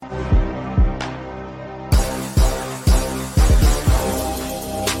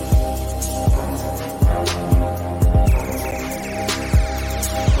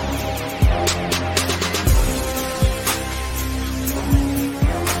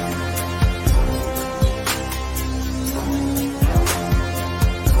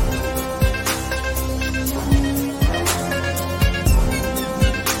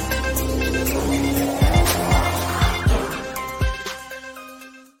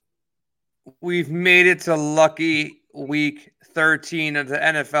We've made it to lucky week 13 of the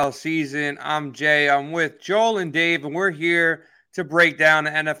NFL season. I'm Jay. I'm with Joel and Dave, and we're here to break down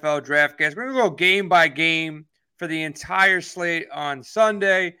the NFL draft guys. We're going to go game by game for the entire slate on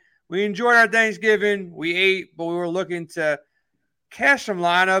Sunday. We enjoyed our Thanksgiving. We ate, but we were looking to cash some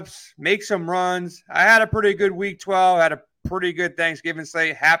lineups, make some runs. I had a pretty good week 12, had a pretty good Thanksgiving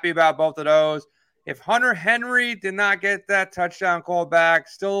slate. Happy about both of those. If Hunter Henry did not get that touchdown call back,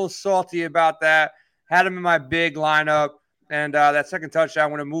 still salty about that. Had him in my big lineup, and that second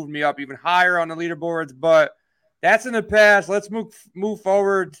touchdown would have moved me up even higher on the leaderboards. But that's in the past. Let's move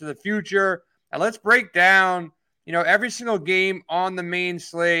forward to the future, and let's break down, every single game on the main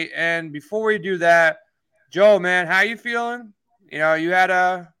slate. And before we do that, Joe, man, how you feeling? You had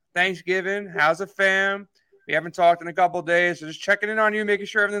a Thanksgiving. How's the fam? We haven't talked in a couple of days, so just checking in on you, making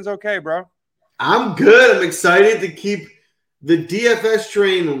sure everything's okay, bro. I'm good. I'm excited to keep the DFS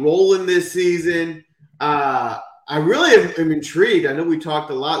train rolling this season. I really am intrigued. I know we talked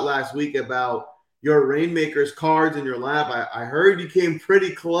a lot last week about your Rainmakers cards in your lap. I heard you came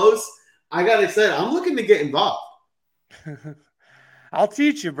pretty close. I got excited. I'm looking to get involved. I'll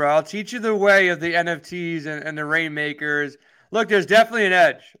teach you, bro. I'll teach you the way of the NFTs and the Rainmakers. Look, there's definitely an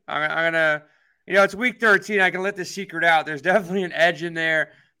edge. I'm going to, it's week 13. I can let the secret out. There's definitely an edge in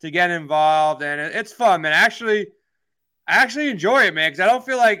there to get involved, and it's fun, man. I actually enjoy it, man, because I don't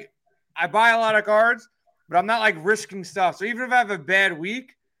feel like I buy a lot of cards, but I'm not like risking stuff. So even if I have a bad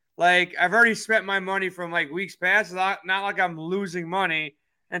week, like I've already spent my money from like weeks past, it's not like I'm losing money.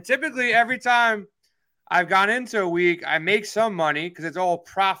 And typically every time I've gone into a week, I make some money because it's all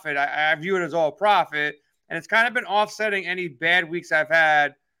profit. I view it as all profit, and it's kind of been offsetting any bad weeks I've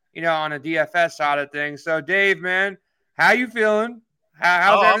had, on a DFS side of things. So Dave, man, how you feeling?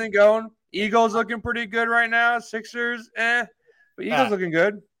 How's everything going? Eagles looking pretty good right now. Sixers, but Eagles looking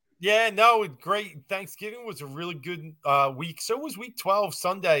good. Yeah, no, great. Thanksgiving was a really good week. So was week 12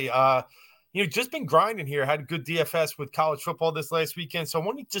 Sunday. Just been grinding here. Had a good DFS with college football this last weekend. So I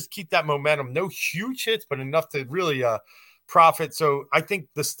want to just keep that momentum. No huge hits, but enough to really profit. So I think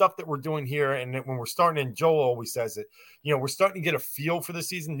the stuff that we're doing here, and when we're starting, and Joel always says it, we're starting to get a feel for the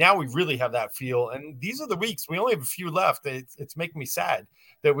season. Now we really have that feel. And these are the weeks. We only have a few left. It's making me sad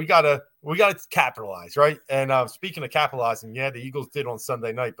that we gotta capitalize, right? And speaking of capitalizing, yeah, the Eagles did on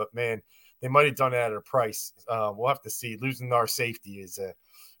Sunday night, but man, they might have done it at a price. We'll have to see. Losing our safety is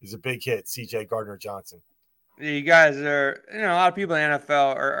a big hit. CJ Gardner-Johnson. You guys are, a lot of people in the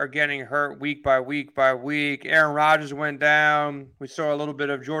NFL are getting hurt week by week by week. Aaron Rodgers went down. We saw a little bit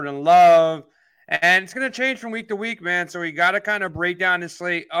of Jordan Love. And it's going to change from week to week, man. So we got to kind of break down this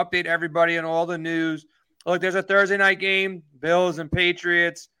slate, update everybody on all the news. Look, there's a Thursday night game, Bills and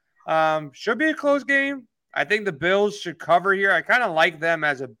Patriots. Should be a close game. I think the Bills should cover here. I kind of like them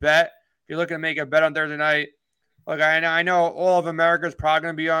as a bet. If you're looking to make a bet on Thursday night. Look, I know all of America is probably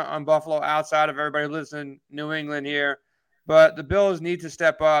going to be on Buffalo outside of everybody who lives in New England here. But the Bills need to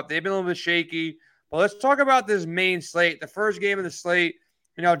step up. They've been a little bit shaky. But let's talk about this main slate. The first game of the slate.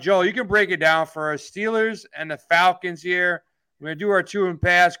 Joel, you can break it down for us. Steelers and the Falcons here. We're going to do our two and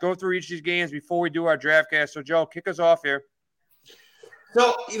pass, go through each of these games before we do our draft cast. So, Joel, kick us off here.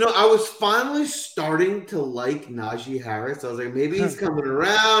 So, I was finally starting to like Najee Harris. I was like, maybe he's coming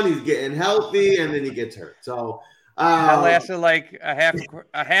around, he's getting healthy, and then he gets hurt. So that lasted like a half,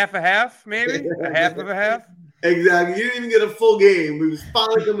 maybe? A half of a half? Exactly. You didn't even get a full game. He was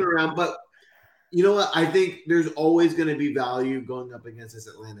finally coming around. But you know what? I think there's always going to be value going up against this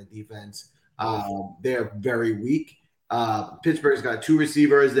Atlanta defense. They're very weak. Pittsburgh's got two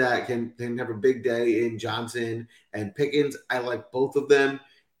receivers that can have a big day in Johnson and Pickens. I like both of them,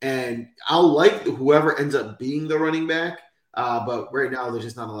 and I'll like whoever ends up being the running back. But right now, there's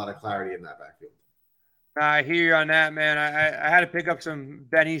just not a lot of clarity in that backfield. I hear you on that, man. I had to pick up some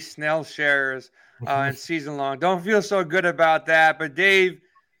Benny Snell shares in season long. Don't feel so good about that. But Dave,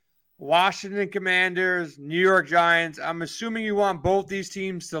 Washington Commanders, New York Giants. I'm assuming you want both these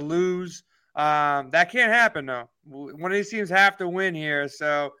teams to lose. That can't happen, though. One of these teams have to win here.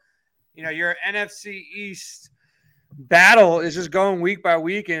 So, your NFC East battle is just going week by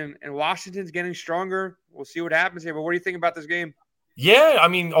week, and Washington's getting stronger. We'll see what happens here. But what do you think about this game? Yeah, I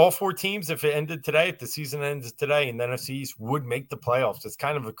mean, all four teams, if it ended today, if the season ends today, and the NFC East would make the playoffs. It's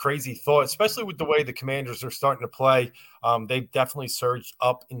kind of a crazy thought, especially with the way the Commanders are starting to play. They've definitely surged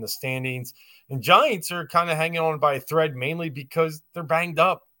up in the standings. And Giants are kind of hanging on by a thread, mainly because they're banged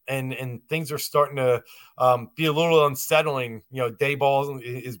up. And things are starting to be a little unsettling. Dayball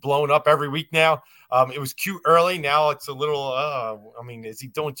is blowing up every week now. It was cute early. Now it's a little, is he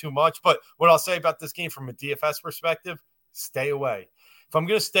doing too much? But what I'll say about this game from a DFS perspective, stay away.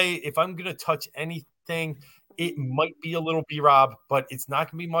 if I'm gonna touch anything, it might be a little B-Rob, but it's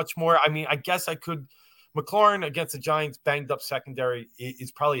not gonna be much more. I mean, I guess I could. McLaurin against the Giants banged up secondary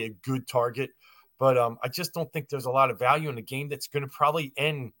is probably a good target, but I just don't think there's a lot of value in a game that's going to probably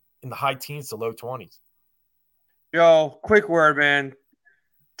end in the high teens to low 20s. Yo, quick word, man.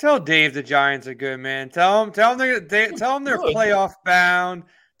 Tell Dave the Giants are good, man. Tell them they're playoff bound.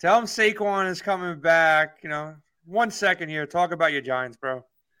 Tell them Saquon is coming back. 1 second here. Talk about your Giants, bro.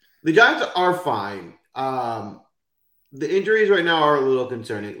 The Giants are fine. The injuries right now are a little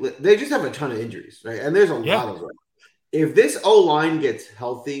concerning. They just have a ton of injuries, right? And there's a lot of them. If this O-line gets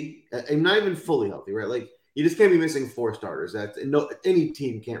healthy, and not even fully healthy, right? Like, you just can't be missing 4 starters. Any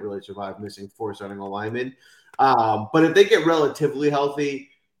team can't really survive missing 4 starting O-linemen. But if they get relatively healthy,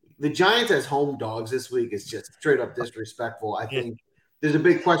 the Giants as home dogs this week is just straight up disrespectful. I think there's a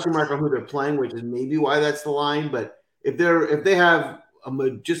big question mark on who they're playing, which is maybe why that's the line. But if they have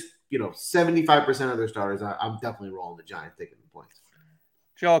just 75% of their starters, I'm definitely rolling the Giants, taking the points.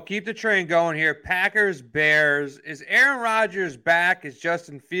 Joe, keep the train going here. Packers, Bears. Is Aaron Rodgers back? Is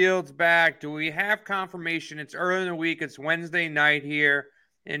Justin Fields back? Do we have confirmation? It's early in the week. It's Wednesday night here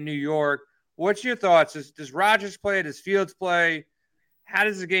in New York. What's your thoughts? Does Rodgers play? Does Fields play? How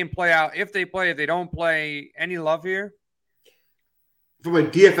does the game play out? If they play, if they don't play, any love here? From a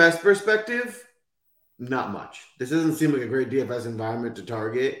DFS perspective, not much. This doesn't seem like a great DFS environment to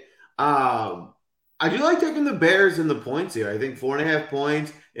target. I do like taking the Bears in the points here. I think 4.5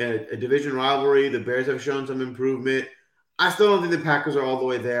 points, a division rivalry. The Bears have shown some improvement. I still don't think the Packers are all the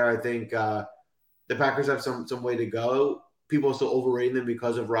way there. I think the Packers have some way to go. People are still overrating them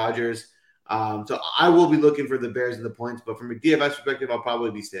because of Rodgers. So I will be looking for the Bears in the points, but from a DFS perspective, I'll probably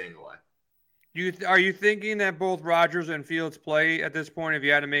be staying away. Are you thinking that both Rodgers and Fields play at this point? If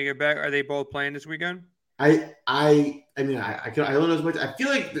you had to make it back, are they both playing this weekend? I don't know as much. I feel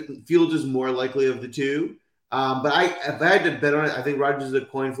like Fields is more likely of the two. But if I had to bet on it, I think Rodgers is a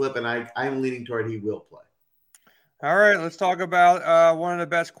coin flip, and I'm leaning toward he will play. All right, let's talk about one of the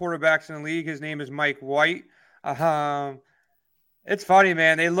best quarterbacks in the league. His name is Mike White. It's funny,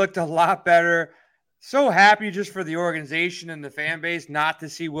 man. They looked a lot better. So happy just for the organization and the fan base not to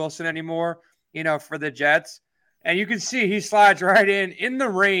see Wilson anymore, for the Jets. And you can see he slides right in the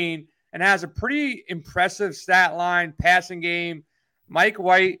rain, and has a pretty impressive stat line, passing game. Mike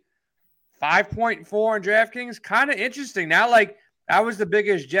White, 5.4 on DraftKings, kind of interesting. Now, I was the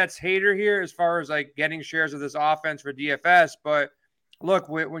biggest Jets hater here as far as, getting shares of this offense for DFS. But, look,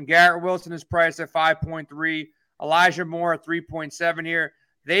 when Garrett Wilson is priced at 5.3, Elijah Moore at 3.7 here,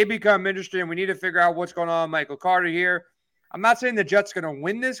 they become interesting. We need to figure out what's going on with Michael Carter here. I'm not saying the Jets are going to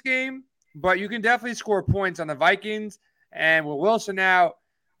win this game, but you can definitely score points on the Vikings. And with Wilson out,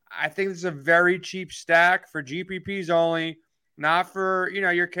 I think this is a very cheap stack for GPPs only, not for,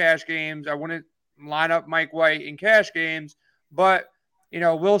 your cash games. I wouldn't line up Mike White in cash games, but,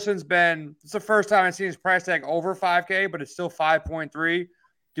 Wilson's it's the first time I've seen his price tag over 5K, but it's still 5.3.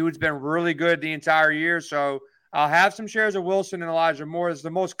 Dude's been really good the entire year. So I'll have some shares of Wilson and Elijah Moore. This is the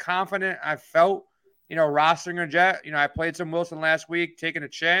most confident I've felt, rostering a Jet. I played some Wilson last week, taking a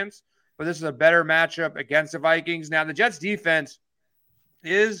chance, but this is a better matchup against the Vikings. Now, the Jets defense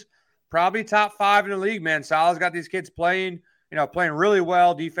is probably top 5 in the league, man. Salah's got these kids playing really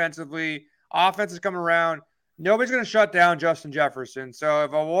well defensively. Offense is coming around. Nobody's going to shut down Justin Jefferson. So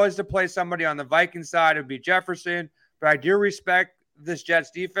if I was to play somebody on the Vikings side, it would be Jefferson. But I do respect this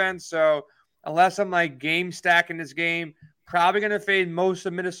Jets defense. So unless I'm game stacking this game, probably going to fade most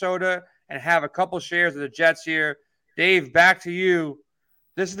of Minnesota and have a couple shares of the Jets here. Dave, back to you.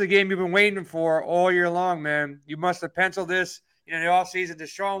 This is the game you've been waiting for all year long, man. You must have penciled this the offseason.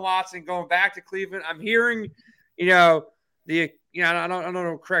 Deshaun Watson going back to Cleveland. I'm hearing, I don't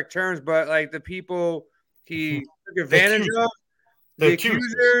know correct terms, but the people he took advantage of, the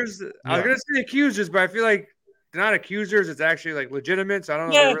accusers. Yeah. I was going to say accusers, but I feel like they're not accusers. It's actually legitimate. So I don't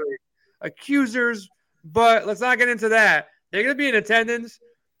know if they're really accusers, but let's not get into that. They're going to be in attendance.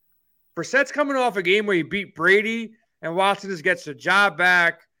 Brissett's coming off a game where he beat Brady, and Watson just gets the job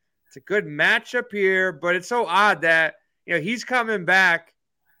back. It's a good matchup here, but it's so odd that he's coming back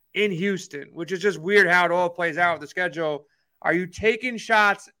in Houston, which is just weird how it all plays out with the schedule. Are you taking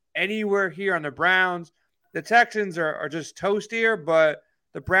shots anywhere here on the Browns? The Texans are just toast here, but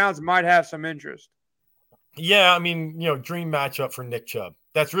the Browns might have some interest. Yeah, I mean, dream matchup for Nick Chubb.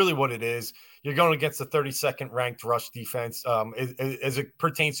 That's really what it is. You're going against the 32nd ranked rush defense as it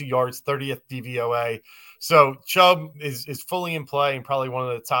pertains to yards, 30th DVOA. So Chubb is fully in play and probably one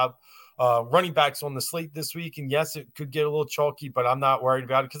of the top running backs on the slate this week. And yes, it could get a little chalky, but I'm not worried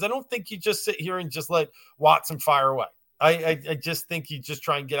about it because I don't think you just sit here and just let Watson fire away. I just think you just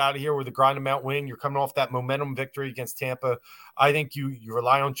try and get out of here with a grind amount win. You're coming off that momentum victory against Tampa. I think you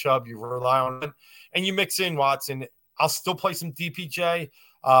rely on Chubb, you rely on, and you mix in Watson. I'll still play some DPJ.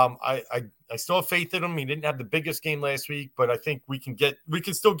 I still have faith in him. He didn't have the biggest game last week, but I think we can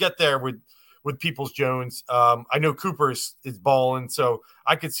still get there with Peoples-Jones. I know Cooper is balling, so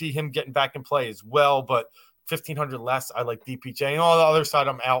I could see him getting back in play as well. But 1,500 less, I like DPJ. And on the other side,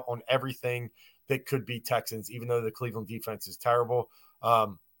 I'm out on everything that could be Texans, even though the Cleveland defense is terrible.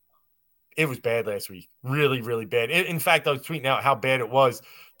 It was bad last week. Really, really bad. In fact, I was tweeting out how bad it was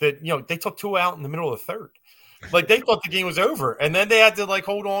that, they took two out in the middle of the third. Like, they thought the game was over, and then they had to,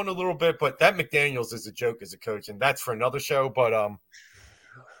 hold on a little bit. But that McDaniels is a joke as a coach, and that's for another show. But,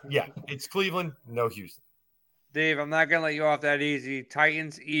 yeah, it's Cleveland, no Houston. Dave, I'm not going to let you off that easy.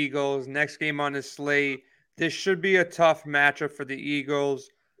 Titans, Eagles, next game on the slate. This should be a tough matchup for the Eagles.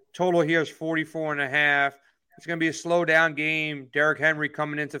 Total here is 44.5. It's going to be a slow down game. Derrick Henry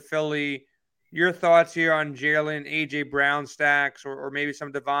coming into Philly. Your thoughts here on Jalen, A.J. Brown stacks, or maybe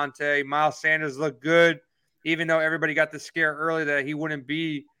some Devontae. Miles Sanders looked good, even though everybody got the scare early that he wouldn't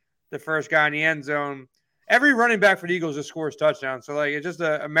be the first guy in the end zone. Every running back for the Eagles just scores touchdowns. So, it's just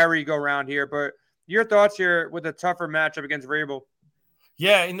a merry-go-round here. But your thoughts here with a tougher matchup against Vrabel?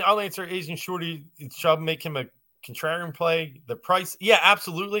 Yeah, and I'll answer Asian Shorty. Chubb make him a contrarian play. The price, yeah,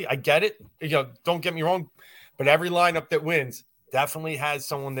 absolutely. I get it. Don't get me wrong. But every lineup that wins definitely has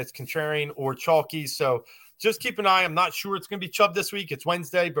someone that's contrarian or chalky. So just keep an eye. I'm not sure it's going to be Chubb this week. It's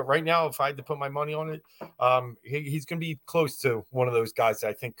Wednesday. But right now, if I had to put my money on it, he's going to be close to one of those guys that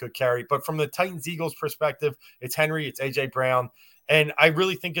I think could carry. But from the Titans-Eagles perspective, it's Henry, it's A.J. Brown. And I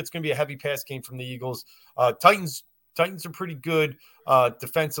really think it's going to be a heavy pass game from the Eagles. Titans are pretty good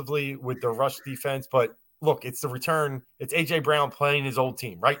defensively with their rush defense. But, look, it's the return. It's A.J. Brown playing his old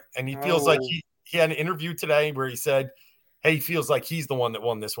team, right? And he feels like he had an interview today where he said, hey, he feels like he's the one that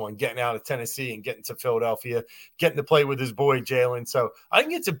won this one, getting out of Tennessee and getting to Philadelphia, getting to play with his boy Jalen. So I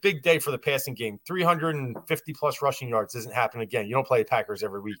think it's a big day for the passing game. 350-plus rushing yards doesn't happen again. You don't play Packers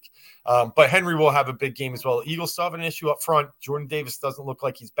every week. But Henry will have a big game as well. Eagles still have an issue up front. Jordan Davis doesn't look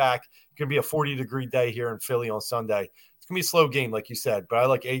like he's back. It's going to be a 40-degree day here in Philly on Sunday. It's going to be a slow game, like you said. But I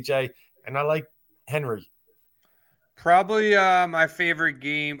like AJ, and I like Henry. Probably my favorite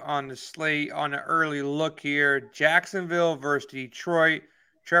game on the slate on an early look here. Jacksonville versus Detroit.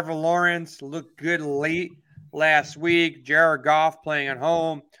 Trevor Lawrence looked good late last week. Jared Goff playing at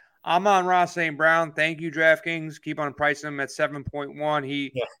home. Amon-Ra St. Brown. Thank you, DraftKings. Keep on pricing him at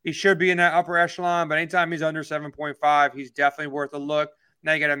 7.1. He should be in that upper echelon, but anytime he's under 7.5, he's definitely worth a look.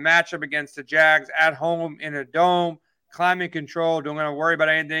 Now you got a matchup against the Jags at home in a dome. Climate control. Don't got to worry about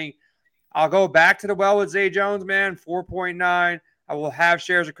anything. I'll go back to the well with Zay Jones, man, 4.9. I will have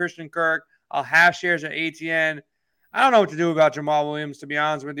shares of Christian Kirk. I'll have shares of ATN. I don't know what to do about Jamal Williams, to be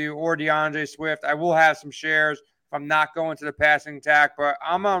honest with you, or DeAndre Swift. I will have some shares if I'm not going to the passing attack. But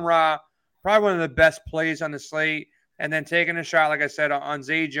Amon-Ra, probably one of the best plays on the slate. And then taking a shot, like I said, on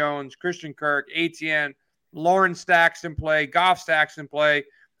Zay Jones, Christian Kirk, ATN, Lawrence stacks in play, Goff stacks in play.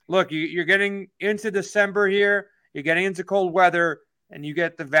 Look, you're getting into December here. You're getting into cold weather. And you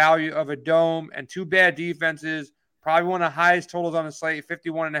get the value of a dome and two bad defenses, probably one of the highest totals on the slate,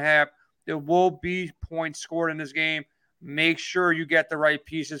 51.5. There will be points scored in this game. Make sure you get the right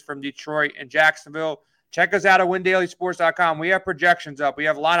pieces from Detroit and Jacksonville. Check us out at WinDailySports.com. We have projections up. We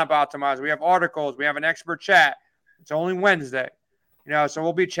have lineup optimizer. We have articles. We have an expert chat. It's only Wednesday. So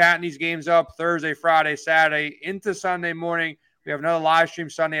we'll be chatting these games up Thursday, Friday, Saturday, into Sunday morning. We have another live stream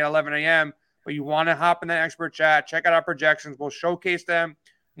Sunday at 11 a.m., but you want to hop in that expert chat, check out our projections. We'll showcase them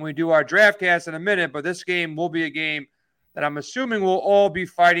when we do our draft cast in a minute, but this game will be a game that I'm assuming we'll all be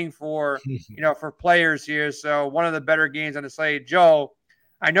fighting for, for players here. So one of the better games on the slate. Joe,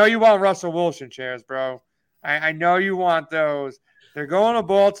 I know you want Russell Wilson shares, bro. I know you want those. They're going to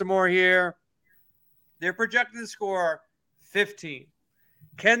Baltimore here. They're projected to score 15.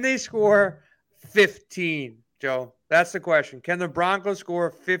 Can they score 15, Joe? That's the question. Can the Broncos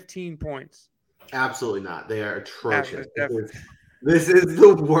score 15 points? Absolutely not. They are atrocious. This is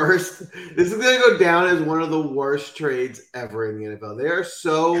the worst. This is going to go down as one of the worst trades ever in the NFL. They are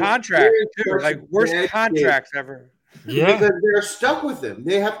so contract too, like worst contracts ever. Yeah, because they're stuck with him.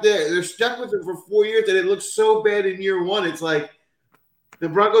 They're stuck with him for 4 years, and it looks so bad in year one. It's like the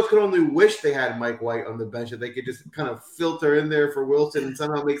Broncos could only wish they had Mike White on the bench, that they could just kind of filter in there for Wilson and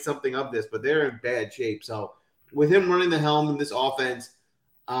somehow make something of this. But they're in bad shape. So with him running the helm in this offense,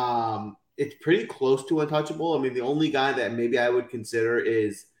 it's pretty close to untouchable. I mean, the only guy that maybe I would consider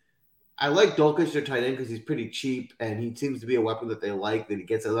is I like Dulcich, their tight end, because he's pretty cheap and he seems to be a weapon that they like, that he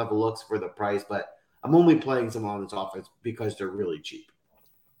gets enough looks for the price. But I'm only playing someone on this offense because they're really cheap.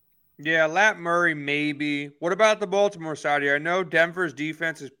 Yeah, Lat Murray maybe. What about the Baltimore side here? I know Denver's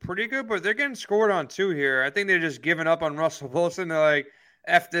defense is pretty good, but they're getting scored on too here. I think they're just giving up on Russell Wilson. They're like,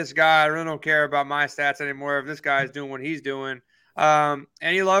 F this guy. I really don't care about my stats anymore if this guy's doing what he's doing.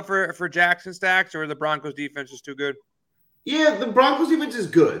 Any love for Jackson Stacks, or the Broncos defense is too good? Yeah, the Broncos defense is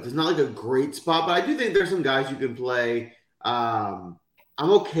good. It's not like a great spot, but I do think there's some guys you can play. I'm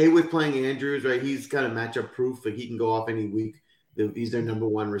okay with playing Andrews, right? He's kind of matchup proof. Like he can go off any week. He's their number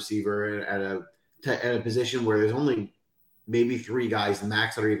one receiver at a position where there's only maybe 3 guys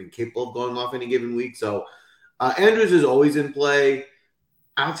max that are even capable of going off any given week. So Andrews is always in play.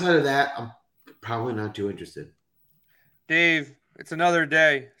 Outside of that, I'm probably not too interested. Dave, it's another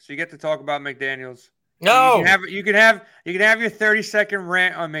day, so you get to talk about McDaniels. No, you can have your 30-second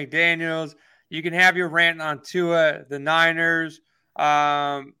rant on McDaniels. You can have your rant on Tua, the Niners.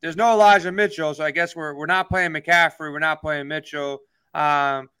 There's no Elijah Mitchell, so I guess we're not playing McCaffrey. We're not playing Mitchell.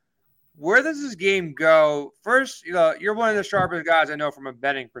 Where does this game go? First, you're one of the sharpest guys I know from a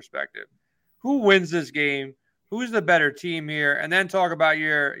betting perspective. Who wins this game? Who's the better team here? And then talk about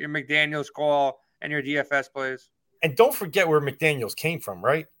your McDaniels call and your DFS plays. And don't forget where McDaniels came from,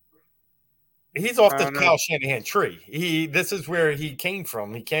 right? He's off the Kyle Shanahan tree. This is where he came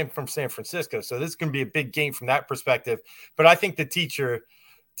from. He came from San Francisco. So this is going to be a big game from that perspective. But I think the teacher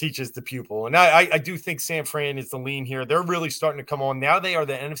teaches the pupil. And I do think San Fran is the lean here. They're really starting to come on. Now they are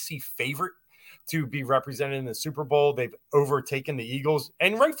the NFC favorite to be represented in the Super Bowl. They've overtaken the Eagles.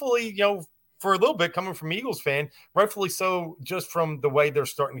 And rightfully, for a little bit, coming from Eagles fan, rightfully so, just from the way they're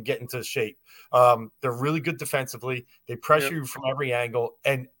starting to get into shape. They're really good defensively. They pressure you from every angle.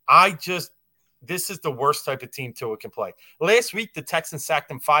 And this is the worst type of team Tua can play. Last week, the Texans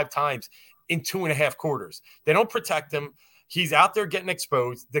sacked him 5 times in 2.5 quarters. They don't protect him. He's out there getting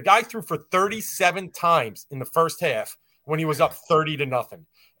exposed. The guy threw for 37 times in the first half when he was up 30-0.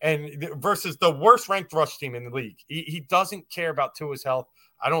 And versus the worst ranked rush team in the league. He doesn't care about Tua's health.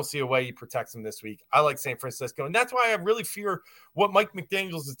 I don't see a way he protects him this week. I like San Francisco. And that's why I really fear what Mike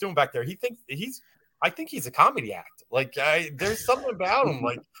McDaniels is doing back there. I think he's a comedy act. Like there's something about him.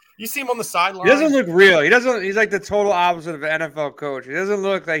 Like you see him on the sideline. He doesn't look real. He's like the total opposite of an NFL coach. He doesn't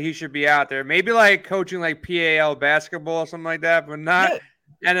look like he should be out there. Maybe like coaching like PAL basketball or something like that, but not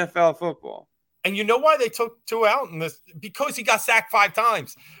NFL football. And you know why they took Tua out in this? Because he got sacked 5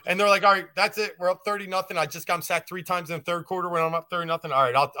 times. And they're like, all right, that's it. We're up 30-0. I just got him sacked 3 times in the third quarter when I'm up 30-0.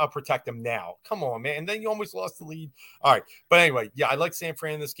 All right, I'll protect him now. Come on, man. And then you almost lost the lead. All right. But anyway, I like San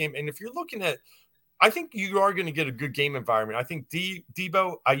Fran in this game. And if you're looking at, I think you are going to get a good game environment. I think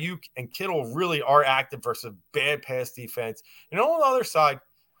Debo, Ayuk, and Kittle really are active versus a bad pass defense. And on the other side,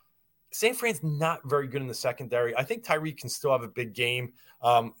 San Fran's not very good in the secondary. I think Tyreek can still have a big game.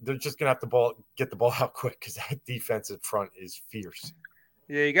 They're just going to have to get the ball out quick because that defensive front is fierce.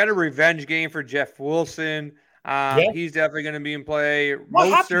 Yeah, you got a revenge game for Jeff Wilson. He's definitely going to be in play. What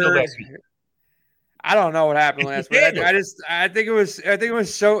happened last week? I don't know what happened last week. I think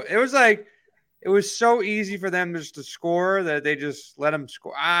it was so easy for them just to score that they just let them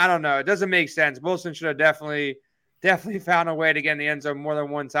score. I don't know. It doesn't make sense. Wilson should have definitely found a way to get in the end zone more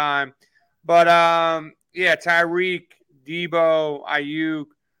than one time. But, Tyreek, Debo, Ayuk.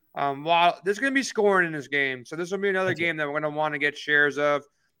 While there's going to be scoring in this game. So this will be another game that we're going to want to get shares of.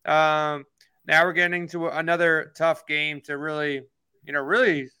 Now we're getting to another tough game to really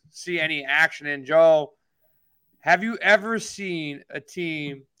see any action in. Joel, have you ever seen a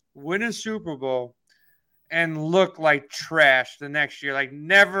team win a Super Bowl and look like trash the next year? Like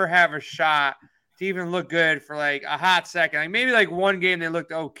never have a shot to even look good for like a hot second. Like maybe like one game they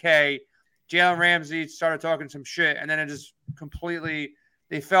looked okay. Jalen Ramsey started talking some shit, and then it just completely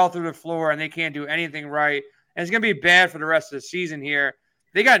they fell through the floor and they can't do anything right. And it's gonna be bad for the rest of the season here.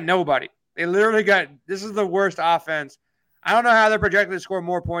 They got nobody. They literally this is the worst offense. I don't know how they're projected to score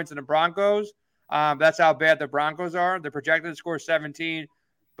more points than the Broncos. That's how bad the Broncos are. They're projected to score 17,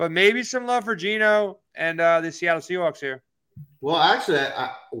 but maybe some love for Geno and the Seattle Seahawks here. Well, actually,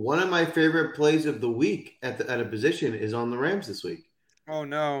 one of my favorite plays of the week at a position is on the Rams this week. Oh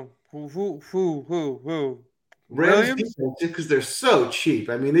no! Who? Rams defense, just because they're so cheap.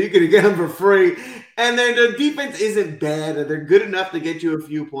 I mean, you could get them for free, and their defense isn't bad. They're good enough to get you a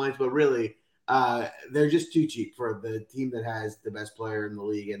few points, but really, they're just too cheap for the team that has the best player in the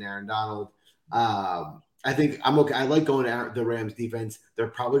league in Aaron Donald. I think I'm okay. I like going to the Rams defense. They're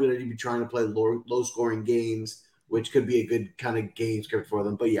probably going to be trying to play low-scoring games, which could be a good kind of game script for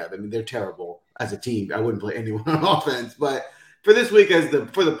them. But yeah, I mean, they're terrible as a team. I wouldn't play anyone on offense, but for this week,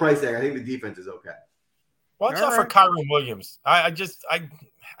 for the price tag, I think the defense is okay. Watch out for Kyron Williams. I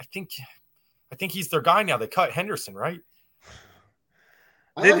I think he's their guy now. They cut Henderson, right?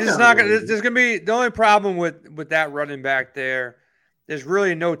 There's gonna be the only problem with that running back there. There's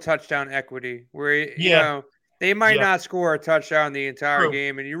really no touchdown equity where they might not score a touchdown the entire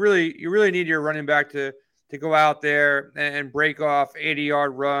game, and you really need your running back to go out there and break off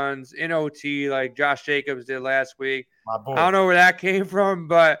 80-yard runs in OT like Josh Jacobs did last week. I don't know where that came from,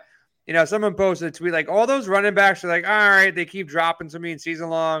 but someone posted a tweet like all those running backs are like, all right, they keep dropping to me in season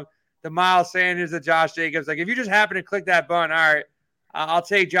long. The Miles Sanders, the Josh Jacobs, like if you just happen to click that button, all right, I'll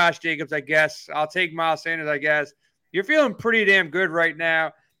take Josh Jacobs, I guess. I'll take Miles Sanders, I guess. You're feeling pretty damn good right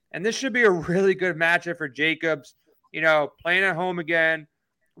now, and this should be a really good matchup for Jacobs. Playing at home again.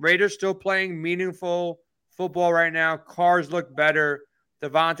 Raiders still playing meaningful football right now. Carrs look better.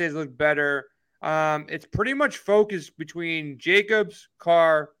 Devontae's look better. It's pretty much focused between Jacobs,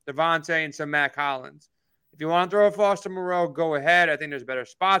 Carr, Devontae, and some Matt Collins. If you want to throw a Foster Moreau, go ahead. I think there's better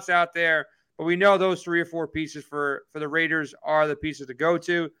spots out there. But we know those 3 or 4 pieces for the Raiders are the pieces to go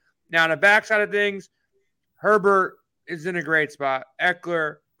to. Now, on the backside of things, Herbert is in a great spot.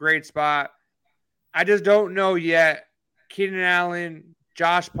 Eckler, great spot. I just don't know yet. Keenan Allen,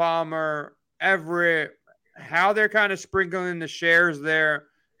 Josh Palmer, Everett, how they're kind of sprinkling the shares there.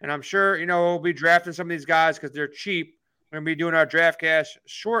 And I'm sure, we'll be drafting some of these guys because they're cheap. We're going to be doing our draft cash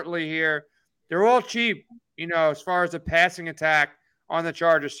shortly here. They're all cheap, as far as the passing attack on the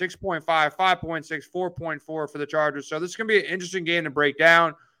Chargers, 6.5, 5.6, 4.4 for the Chargers. So this is going to be an interesting game to break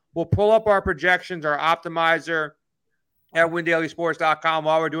down. We'll pull up our projections, our optimizer at WinDailySports.com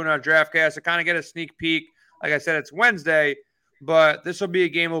while we're doing our draft cast to kind of get a sneak peek. Like I said, it's Wednesday, but this will be a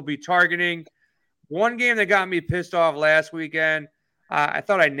game we'll be targeting. One game that got me pissed off last weekend, I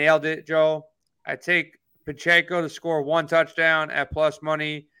thought I nailed it, Joe. I take Pacheco to score 1 touchdown at plus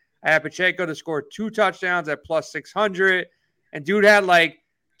money. I had Pacheco to score 2 touchdowns at plus 600. And dude had like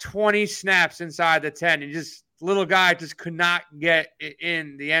 20 snaps inside the 10. And little guy just could not get it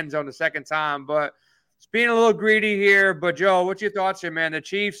in the end zone the second time. But it's being a little greedy here. But, Joe, what's your thoughts here, man? The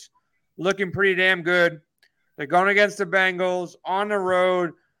Chiefs looking pretty damn good. They're going against the Bengals on the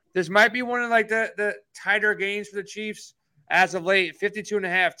road. This might be one of like the tighter games for the Chiefs as of late.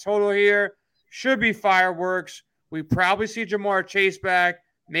 52.5 total here. Should be fireworks. We probably see Jamar Chase back.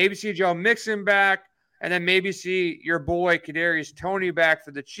 Maybe see Joe Mixon back. And then maybe see your boy Kadarius Toney back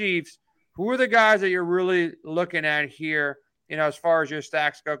for the Chiefs. Who are the guys that you're really looking at here, as far as your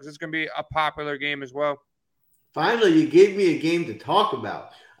stacks go? Because it's going to be a popular game as well. Finally, you gave me a game to talk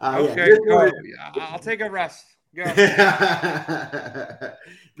about. Okay, go. I'll take a rest. Go.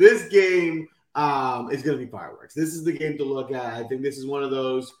 This game is going to be fireworks. This is the game to look at. I think this is one of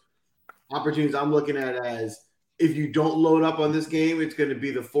those opportunities I'm looking at as if you don't load up on this game, it's going to be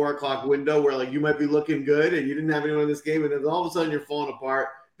the 4 o'clock window where like you might be looking good and you didn't have anyone in this game, and then all of a sudden you're falling apart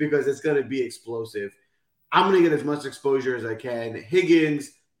because it's going to be explosive. I'm going to get as much exposure as I can.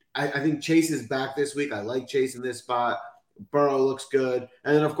 Higgins, I think Chase is back this week. I like Chase in this spot. Burrow looks good.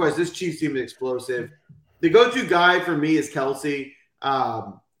 And then, of course, this Chiefs team is explosive. The go-to guy for me is Kelsey.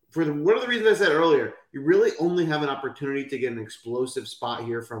 One of the reasons I said earlier, you really only have an opportunity to get an explosive spot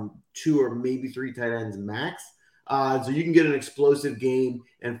here from 2 or maybe 3 tight ends max. So you can get an explosive game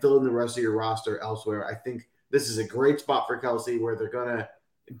and fill in the rest of your roster elsewhere. I think this is a great spot for Kelsey where they're going to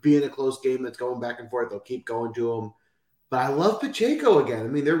be in a close game that's going back and forth. They'll keep going to him. But I love Pacheco again. I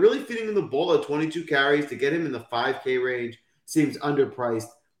mean, they're really feeding him the ball at 22 carries. To get him in the 5K range seems underpriced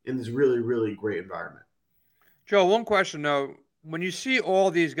in this really, really great environment. Joe, one question, though. When you see all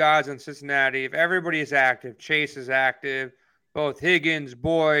these guys in Cincinnati, if everybody is active, Chase is active, both Higgins,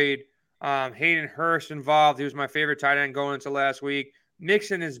 Boyd, Hayden Hurst involved. He was my favorite tight end going into last week.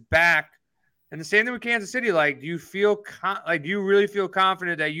 Mixon is back. And the same thing with Kansas City. Like, do you really feel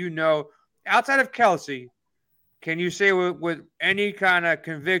confident that outside of Kelsey, can you say with any kind of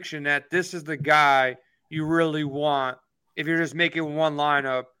conviction that this is the guy you really want if you're just making one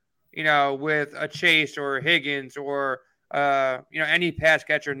lineup, with a Chase or a Higgins or, any pass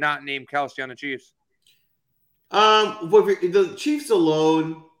catcher not named Kelsey on the Chiefs? The Chiefs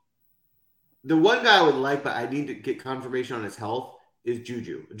alone, the one guy I would like, but I need to get confirmation on his health, is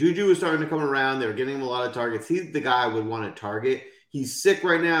Juju. Juju is starting to come around. They're getting him a lot of targets. He's the guy I would want to target. He's sick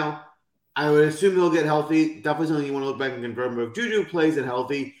right now. I would assume he'll get healthy. Definitely something you want to look back and confirm. But if Juju plays it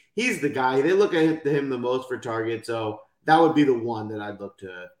healthy, he's the guy. They look at him the most for target. So that would be the one that I'd look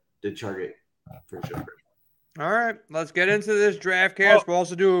to target for sure. All right. Let's get into this draft cast. We'll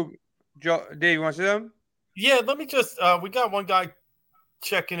also do Dave, you want to see them? Yeah, let me just we got one guy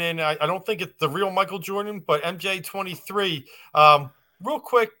checking in. I don't think it's the real Michael Jordan, but MJ23. Real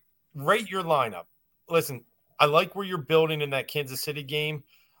quick, rate your lineup. Listen, I like where you're building in that Kansas City game.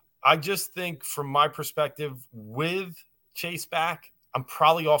 I just think from my perspective, with Chase back, I'm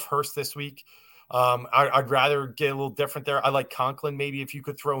probably off Hurst this week. I'd rather get a little different there. I like Conklin. Maybe if you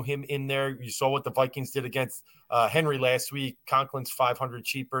could throw him in there. You saw what the Vikings did against Henry last week. Conklin's 500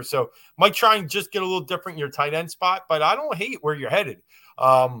 cheaper. So might try and just get a little different in your tight end spot, but I don't hate where you're headed.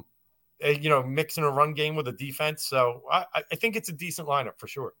 Mixing a run game with a defense. So I think it's a decent lineup for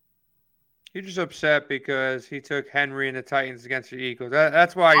sure. You're just upset because he took Henry and the Titans against the Eagles.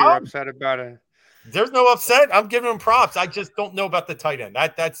 That's why you're upset about it. There's no upset. I'm giving him props. I just don't know about the tight end.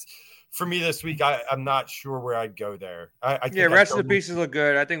 That's for me this week. I'm not sure where I'd go there. Rest of the pieces look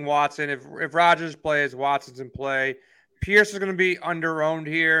good. I think Watson, if Rodgers plays, Watson's in play. Pierce is going to be under-owned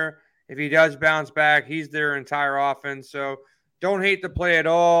here. If he does bounce back, he's their entire offense. So don't hate the play at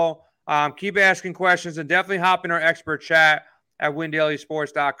all. Keep asking questions and definitely hop in our expert chat at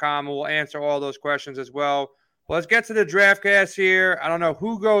WinDailySports.com. We'll answer all those questions as well. But let's get to the DraftCast here. I don't know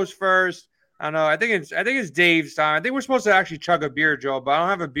who goes first. I don't know. I think it's Dave's time. I think we're supposed to actually chug a beer, Joe, but I don't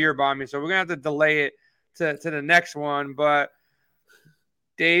have a beer by me, so we're gonna have to delay it to the next one. But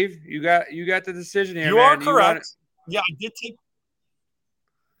Dave, you got the decision here. You are correct. I did take.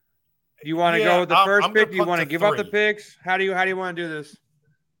 Do you want to go with the first pick? Do you want to give up the picks? How do you want to do this?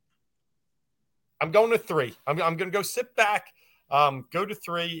 I'm going to 3. I'm going to go sit back. Go to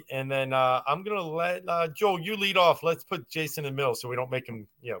 3, and then I'm going to let Joel, you lead off. Let's put Jason in the middle so we don't make him,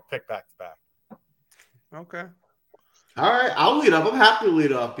 pick back to back. Okay. All right, I'll lead up. I'm happy to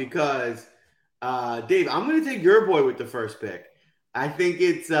lead off because, Dave, I'm going to take your boy with the first pick. I think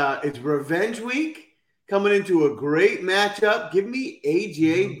it's revenge week coming into a great matchup. Give me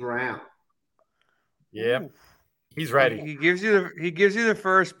A.J. Brown. Yeah. He's ready. He gives you the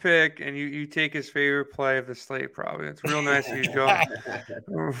first pick, and you take his favorite play of the slate. Probably it's real nice of you, Joe.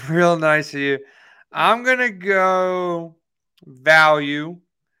 Real nice of you. I'm gonna go value.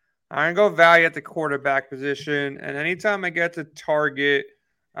 I'm gonna go value at the quarterback position, and anytime I get to target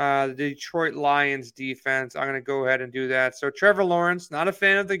the Detroit Lions defense, I'm gonna go ahead and do that. So Trevor Lawrence, not a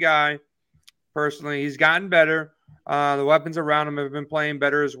fan of the guy personally. He's gotten better. The weapons around him have been playing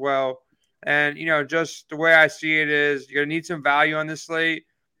better as well. And, just the way I see it is you're going to need some value on this slate.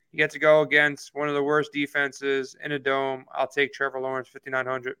 You get to go against one of the worst defenses in a dome. I'll take Trevor Lawrence,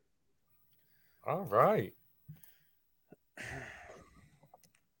 5,900. All right.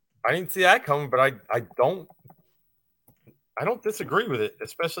 I didn't see that coming, but I don't disagree with it,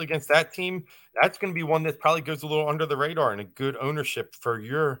 especially against that team. That's going to be one that probably goes a little under the radar and a good ownership for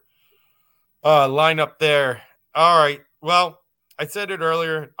your lineup there. All right. Well, I said it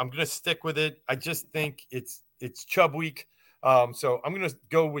earlier. I'm going to stick with it. I just think it's Chubb week. So I'm going to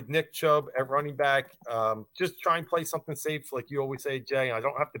go with Nick Chubb at running back. Just try and play something safe, like you always say, Jay. I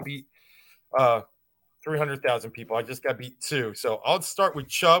don't have to beat 300,000 people. I just got beat 2. So I'll start with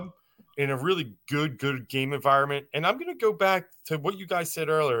Chubb in a really good game environment. And I'm going to go back to what you guys said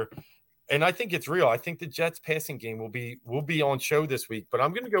earlier. And I think it's real. I think the Jets passing game will be on show this week. But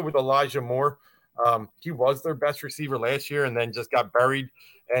I'm going to go with Elijah Moore. He was their best receiver last year and then just got buried.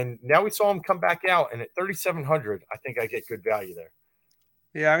 And now we saw him come back out. And at 3,700, I think I get good value there.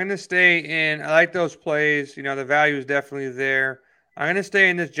 Yeah, I'm going to stay in. I like those plays. The value is definitely there. I'm going to stay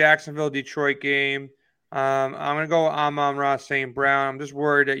in this Jacksonville-Detroit game. I'm going to go with Amon-Ra St. Brown. I'm just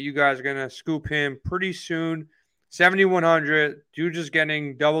worried that you guys are going to scoop him pretty soon. 7,100. Dude just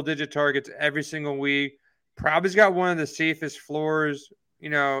getting double-digit targets every single week. Probably's got one of the safest floors,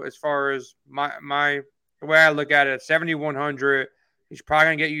 as far as the way I look at it, at 7,100, he's probably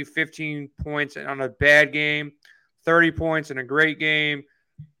going to get you 15 points on a bad game, 30 points in a great game.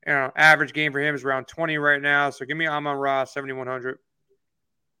 Average game for him is around 20 right now. So give me Amon-Ra, 7,100.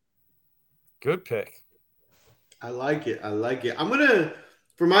 Good pick. I like it.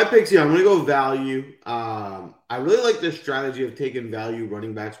 For my picks here, I'm going to go value. I really like the strategy of taking value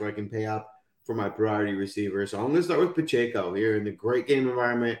running backs where I can pay up for my priority receiver. So I'm going to start with Pacheco here in the great game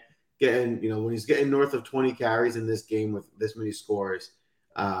environment, getting, when he's getting north of 20 carries in this game with this many scores.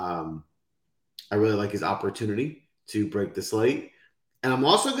 I really like his opportunity to break the slate. And I'm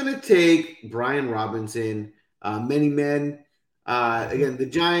also going to take Brian Robinson, many men. Again, the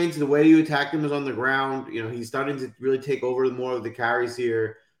Giants, the way you attack them is on the ground. He's starting to really take over more of the carries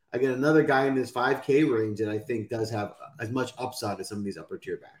here. Again, another guy in this 5K range that I think does have as much upside as some of these upper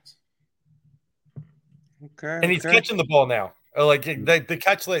tier backs. Okay. And he's catching the ball now. Like the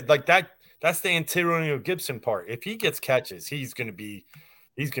catch, like that's the Antonio Gibson part. If he gets catches, he's gonna be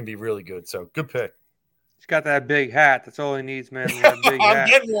really good. So good pick. He's got that big hat. That's all he needs, man. That big I'm hat.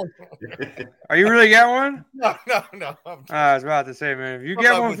 getting one. Are you really getting one? No. I was about to say, man, if you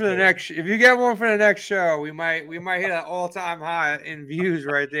get one for the next show, we might hit an all-time high in views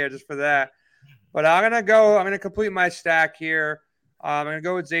right there just for that. But I'm gonna complete my stack here. I'm gonna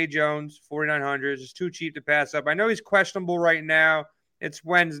go with Zay Jones, 4,900. It's too cheap to pass up. I know he's questionable right now. It's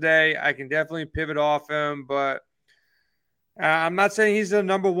Wednesday. I can definitely pivot off him, but I'm not saying he's the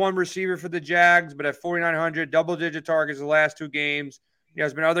number one receiver for the Jags. But at 4,900, double-digit targets the last two games.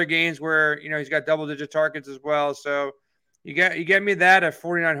 There's been other games where he's got double-digit targets as well. So you get me that at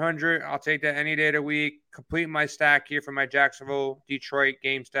 4,900. I'll take that any day of the week. Complete my stack here for my Jacksonville Detroit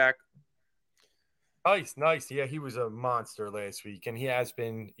game stack. Nice. Yeah, he was a monster last week, and he has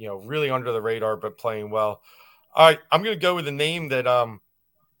been, really under the radar, but playing well. All right, I'm going to go with a name that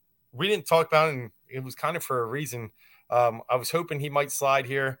we didn't talk about, and it was kind of for a reason. I was hoping he might slide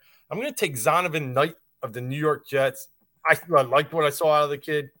here. I'm going to take Zonovan Knight of the New York Jets. I liked what I saw out of the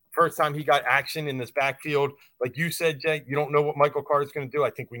kid. First time he got action in this backfield. Like you said, Jay, you don't know what Michael Carter's going to do. I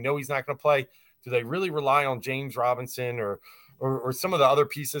think we know he's not going to play. Do they really rely on James Robinson or some of the other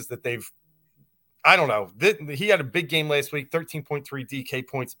pieces that they've – I don't know. He had a big game last week, 13.3 DK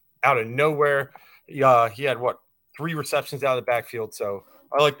points out of nowhere. He had, 3 receptions out of the backfield, so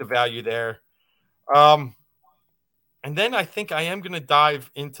I like the value there. And then I think I am going to dive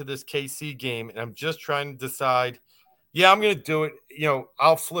into this KC game, and I'm just trying to decide. Yeah, I'm going to do it.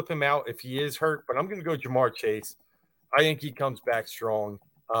 I'll flip him out if he is hurt, but I'm going to go Jamar Chase. I think he comes back strong.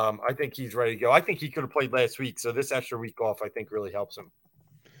 I think he's ready to go. I think he could have played last week, so this extra week off I think really helps him.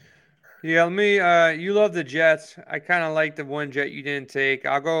 Yeah, you love the Jets. I kind of like the one Jet you didn't take.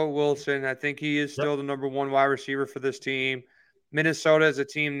 I'll go with Wilson. I think he is still the number one wide receiver for this team. Minnesota is a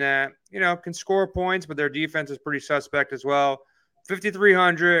team that, can score points, but their defense is pretty suspect as well.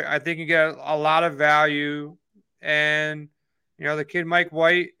 5,300, I think you get a lot of value. And, the kid Mike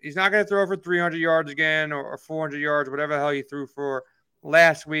White, he's not going to throw for 300 yards again or 400 yards, whatever the hell he threw for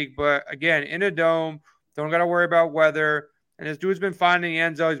last week. But, again, in a dome, don't got to worry about weather. And this dude's been finding the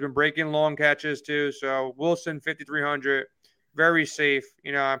end zone. He's been breaking long catches too. So Wilson, 5,300, very safe.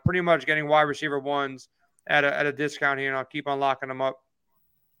 I'm pretty much getting wide receiver ones at a discount here, and I'll keep on locking them up.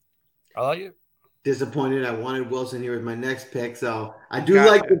 I like it. Disappointed. I wanted Wilson here with my next pick, so I do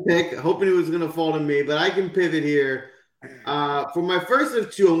like the pick. Hoping it was going to fall to me, but I can pivot here. For my first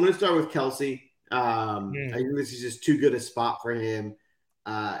of two, I'm going to start with Kelsey. I think this is just too good a spot for him.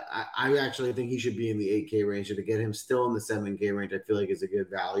 I actually think he should be in the 8K range. So to get him still in the 7K range, I feel like is a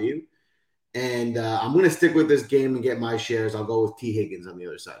good value. And I'm going to stick with this game and get my shares. I'll go with T. Higgins on the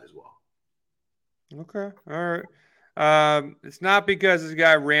other side as well. Okay. All right. It's not because this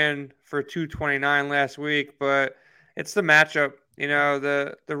guy ran for 229 last week, but it's the matchup.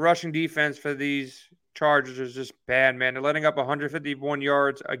 The rushing defense for these Chargers is just bad, man. They're letting up 151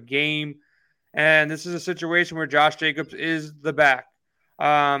 yards a game. And this is a situation where Josh Jacobs is the back.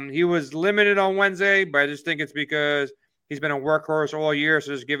 He was limited on Wednesday, but I just think it's because he's been a workhorse all year,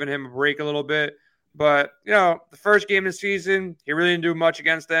 so just giving him a break a little bit. But, the first game of the season, he really didn't do much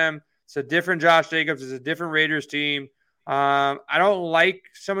against them. It's a different Josh Jacobs. It's a different Raiders team. I don't like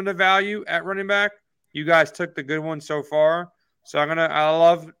some of the value at running back. You guys took the good one so far. So I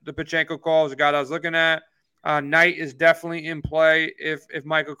love the Pacheco call as a guy that I was looking at. Knight is definitely in play if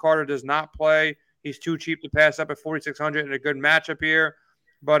Michael Carter does not play. He's too cheap to pass up at 4,600 in a good matchup here.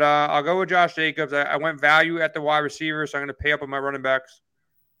 But I'll go with Josh Jacobs. I went value at the wide receiver, so I'm going to pay up on my running backs.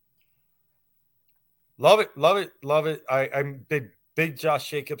 Love it. I'm big Josh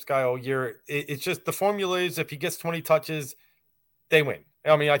Jacobs guy all year. It's just the formula is if he gets 20 touches, they win.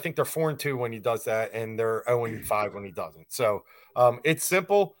 I mean, I think they're 4-2 when he does that, and they're 0-5 when he doesn't. So it's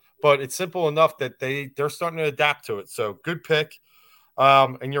simple, but it's simple enough that they're starting to adapt to it. So good pick.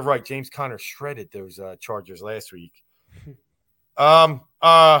 And you're right. James Conner shredded those Chargers last week. I'm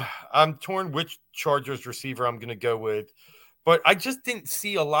torn which Chargers receiver I'm going to go with, but I just didn't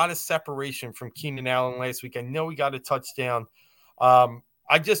see a lot of separation from Keenan Allen last week. I know he got a touchdown.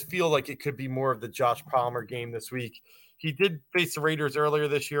 I just feel like it could be more of the Josh Palmer game this week. He did face the Raiders earlier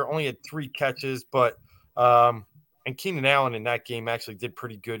this year, only had 3 catches, but and Keenan Allen in that game actually did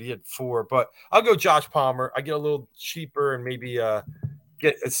pretty good. He had 4, but I'll go Josh Palmer. I get a little cheaper and maybe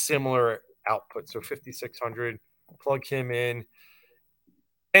get a similar output. So 5,600, plug him in.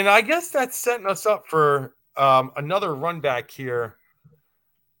 And I guess that's setting us up for another run back here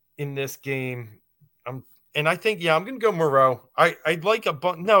in this game. And I think, I'm going to go Moreau. I'd like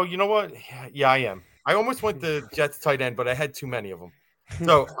no, you know what? Yeah, I am. I almost went the Jets tight end, but I had too many of them.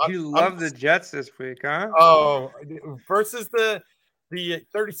 So you love the Jets this week, huh? Oh, versus the the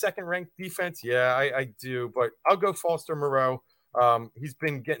 32nd ranked defense? Yeah, I do, but I'll go Foster Moreau. He's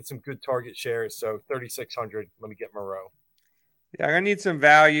been getting some good target shares, so 3,600. Let me get Moreau. Yeah, I'm gonna need some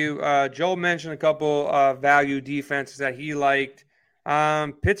value. Joel mentioned a couple value defenses that he liked.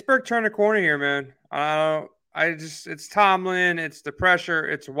 Pittsburgh turned a corner here, man. It's Tomlin, it's the pressure,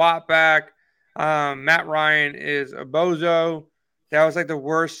 it's Watt back. Matt Ryan is a bozo. That was like the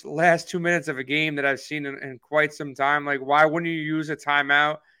worst last 2 minutes of a game that I've seen in quite some time. Like, why wouldn't you use a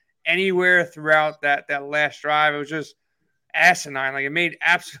timeout anywhere throughout that last drive? It was just asinine. Like, it made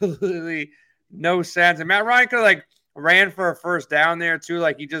absolutely no sense. And Matt Ryan could have like ran for a first down there too.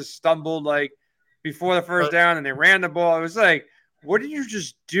 Like, he just stumbled like before the first down and they ran the ball. It was like, what did you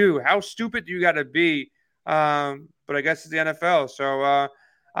just do? How stupid do you got to be? But I guess it's the NFL. So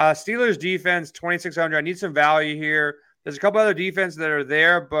Steelers defense, 2,600. I need some value here. There's a couple other defenses that are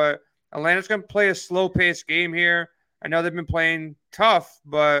there, but Atlanta's going to play a slow-paced game here. I know they've been playing tough,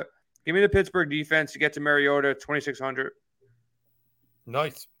 but give me the Pittsburgh defense to get to Mariota, 2,600.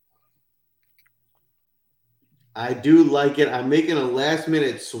 Nice. I do like it. I'm making a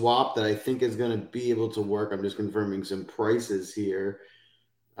last-minute swap that I think is going to be able to work. I'm just confirming some prices here.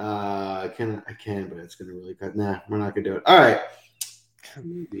 I can, but it's going to really cut. Nah, we're not going to do it. All right.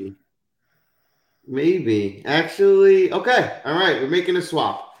 Maybe. Actually, okay. All right, we're making a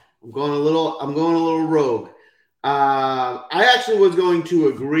swap. I'm going a little rogue. I actually was going to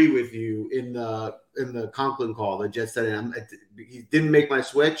agree with you in the Conklin call that Jets said he didn't make my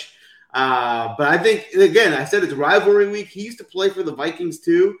switch. But I think, again, I said it's rivalry week. He used to play for the Vikings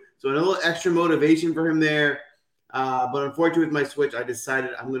too, so a little extra motivation for him there. But unfortunately, with my switch, I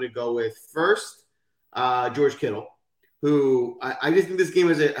decided I'm going to go with first George Kittle, who I just think this game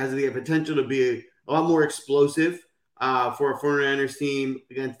has the potential to be a lot more explosive for a 49ers team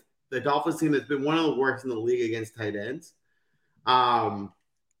against the Dolphins team that's been one of the worst in the league against tight ends. And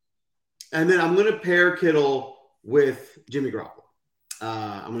then I'm going to pair Kittle with Jimmy Garoppolo.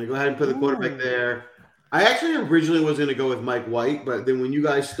 I'm going to go ahead and put the quarterback there. I actually originally was going to go with Mike White, but then when you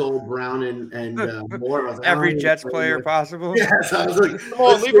guys stole Brown and Moore, I was like, every Jets player possible. Yeah, so I was like, come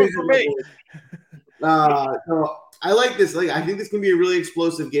on, leave it for me. So I like this. Like, I think this can be a really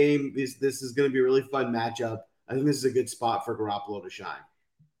explosive game. This is going to be a really fun matchup. I think this is a good spot for Garoppolo to shine.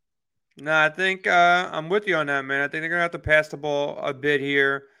 No, I think I'm with you on that, man. I think they're going to have to pass the ball a bit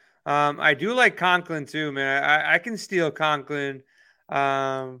here. I do like Conklin too, man. I can steal Conklin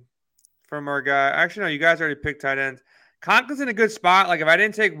from our guy. Actually, no, you guys already picked tight ends. Conklin's in a good spot. Like, if I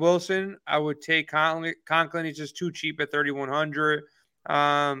didn't take Wilson, I would take Conklin. He's just too cheap at 3,100.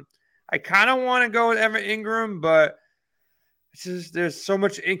 I kind of want to go with Evan Ingram, but it's just there's so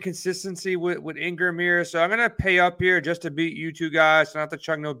much inconsistency with Ingram here. So I'm going to pay up here just to beat you two guys, so not to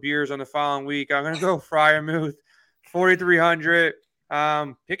chug no beers on the following week. I'm going to go Freiermuth, 4,300.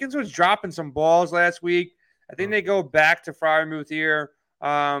 Pickens was dropping some balls last week. I think they go back to Freiermuth here.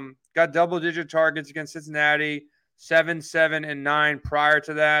 Got double-digit targets against Cincinnati, 7, 7, and 9 prior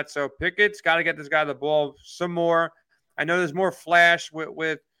to that. So Pickett's got to get this guy the ball some more. I know there's more flash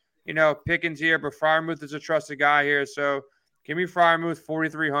with Pickens here, but Freiermuth is a trusted guy here. So give me Freiermuth,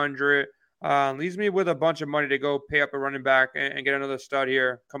 4,300. Leaves me with a bunch of money to go pay up a running back and get another stud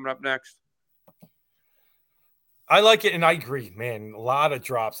here coming up next. I like it, and I agree, man. A lot of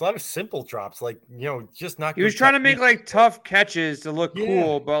drops, a lot of simple drops, like, just not. He was trying to make like tough catches to look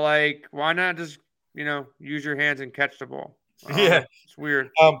cool, but like, why not just use your hands and catch the ball? It's weird.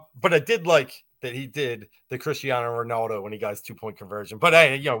 But I did like that he did the Cristiano Ronaldo when he got his 2-point conversion. But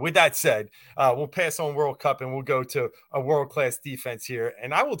hey, with that said, we'll pass on World Cup and we'll go to a world-class defense here.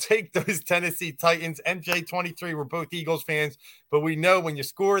 And I will take those Tennessee Titans. MJ23, we're both Eagles fans, but we know when you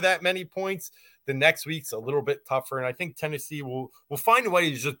score that many points, the next week's a little bit tougher. And I think Tennessee will find a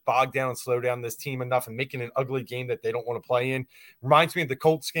way to just bog down and slow down this team enough and make it an ugly game that they don't want to play in. Reminds me of the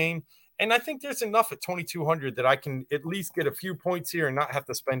Colts game. And I think there's enough at 2,200 that I can at least get a few points here and not have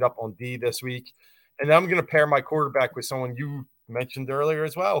to spend up on D this week. And I'm going to pair my quarterback with someone you mentioned earlier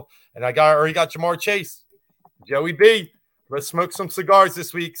as well. And I already got Jamar Chase, Joey B. Let's smoke some cigars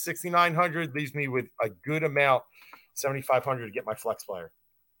this week. 6,900 leaves me with a good amount, 7,500 to get my flex player.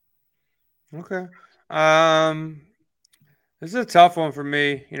 Okay. This is a tough one for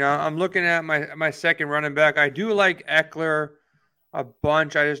me. I'm looking at my second running back. I do like Eckler a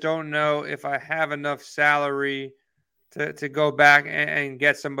bunch. I just don't know if I have enough salary to go back and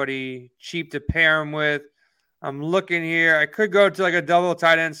get somebody cheap to pair him with. I'm looking here. I could go to like a double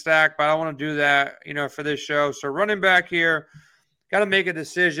tight end stack, but I don't want to do that, for this show. So running back here, got to make a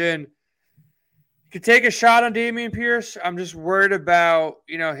decision. You could take a shot on Dameon Pierce. I'm just worried about,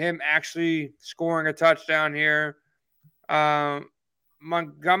 him actually scoring a touchdown here.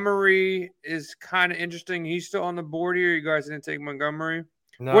 Montgomery is kind of interesting. He's still on the board here. You guys didn't take Montgomery.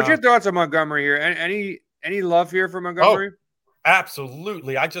 No. What's your thoughts on Montgomery here? Any love here for Montgomery?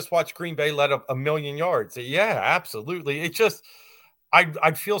 Absolutely. I just watched Green Bay let up 1,000,000 yards. Yeah, absolutely. It just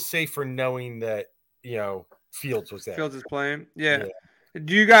I'd feel safer knowing that, Fields was there. Fields is playing. Yeah.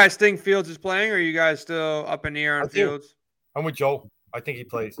 Do you guys think Fields is playing, or are you guys still up in the air on Fields? I'm with Joel. I think he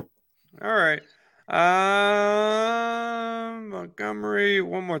plays. All right. Montgomery.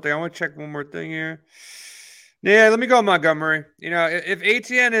 One more thing. I want to check one more thing here. Yeah, let me go Montgomery. If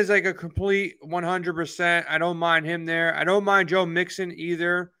ATN is like a complete 100%, I don't mind him there. I don't mind Joe Mixon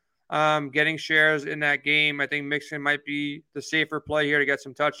either. Getting shares in that game. I think Mixon might be the safer play here to get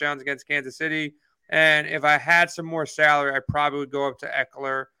some touchdowns against Kansas City. And if I had some more salary, I probably would go up to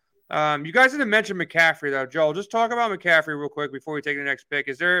Eckler. You guys didn't mention McCaffrey, though. Joel, just talk about McCaffrey real quick before we take the next pick.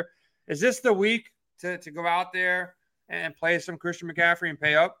 Is this the week to go out there and play some Christian McCaffrey and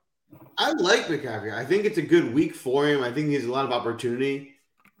pay up? I like McCaffrey. I think it's a good week for him. I think he has a lot of opportunity.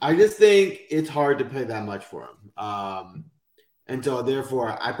 I just think it's hard to pay that much for him. And so,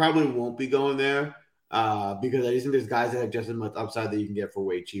 therefore, I probably won't be going there because I just think there's guys that have just as much upside that you can get for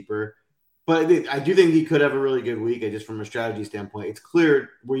way cheaper. But I do think he could have a really good week. Just from a strategy standpoint, it's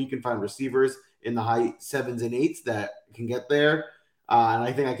clear where you can find receivers in the high 7s and 8s that can get there. And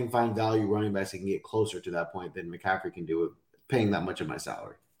I think I can find value running backs that can get closer to that point than McCaffrey can do it, paying that much of my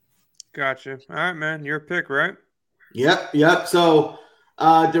salary. Gotcha. All right, man. Your pick, right? Yep. So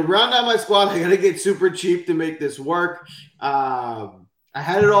to round out my squad, I got to get super cheap to make this work. I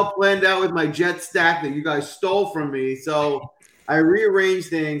had it all planned out with my jet stack that you guys stole from me. So I rearranged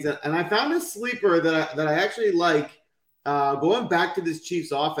things, and I found a sleeper that I actually like going back to this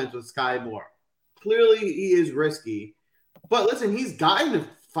Chiefs offense with Sky Moore. Clearly, he is risky. But listen, he's gotten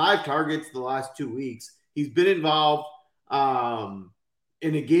 5 targets the last 2 weeks. He's been involved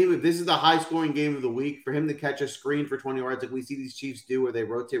in a game. If this is the high-scoring game of the week, for him to catch a screen for 20 yards like we see these Chiefs do where they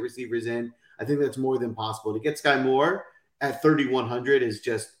rotate receivers in, I think that's more than possible. To get Sky Moore at 3,100 is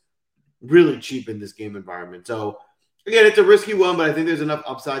just really cheap in this game environment. So, again, it's a risky one, but I think there's enough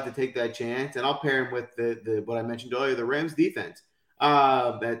upside to take that chance. And I'll pair him with the what I mentioned earlier, the Rams defense.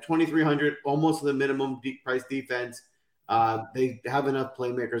 At 2,300, almost the minimum price defense. They have enough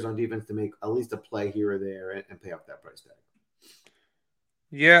playmakers on defense to make at least a play here or there and pay off that price tag.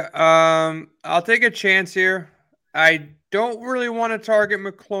 Yeah, I'll take a chance here. I don't really want to target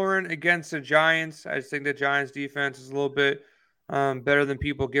McLaurin against the Giants. I just think the Giants defense is a little bit better than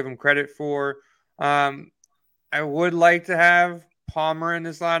people give them credit for. I would like to have Palmer in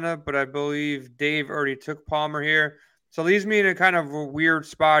this lineup, but I believe Dave already took Palmer here. So it leaves me in a kind of a weird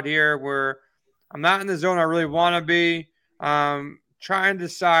spot here where I'm not in the zone I really want to be. Trying to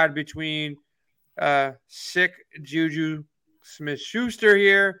decide between sick Juju Smith-Schuster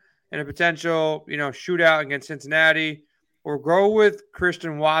here and a potential, shootout against Cincinnati, or go with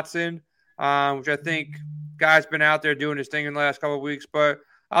Christian Watson, which I think guy's been out there doing his thing in the last couple of weeks. But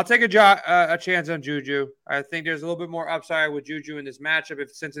I'll take a chance on Juju. I think there's a little bit more upside with Juju in this matchup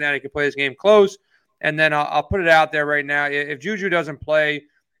if Cincinnati can play this game close. And then I'll put it out there right now. If Juju doesn't play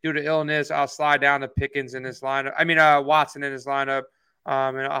due to illness, I'll slide down to Pickens in this lineup. Watson in this lineup,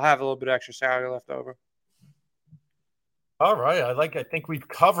 and I'll have a little bit of extra salary left over. All right. I think we've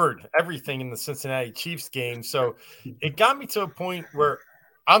covered everything in the Cincinnati Chiefs game. So it got me to a point where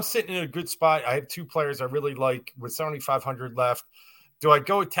I'm sitting in a good spot. I have 2 players I really like with 7,500 left. Do I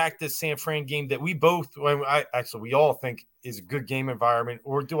go attack this San Fran game that we all think is a good game environment,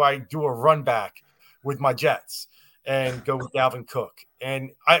 or do I do a run back with my Jets and go with Dalvin Cook?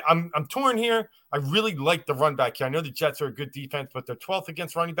 And I'm torn here. I really like the run back here. I know the Jets are a good defense, but they're 12th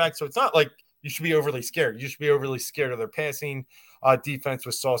against running back, so it's not like you should be overly scared. You should be overly scared of their passing defense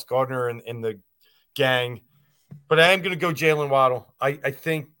with Sauce Gardner and the gang. But I am going to go Jalen Waddle. I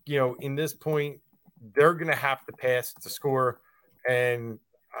think, in this point, they're going to have to pass to score. And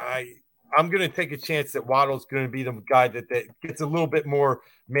I'm going to take a chance that Waddle's going to be the guy that gets a little bit more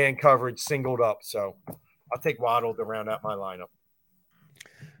man coverage singled up. So I'll take Waddle to round out my lineup.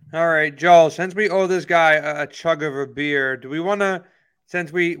 All right, Joel, since we owe this guy a chug of a beer, do we want to, since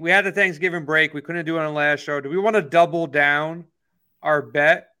we had the Thanksgiving break, we couldn't do it on the last show, do we want to double down our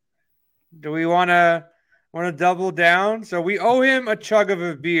bet? Do we want to double down? So we owe him a chug of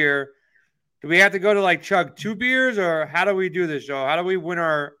a beer. Do we have to go to chug 2 beers, or how do we do this, Joe? How do we win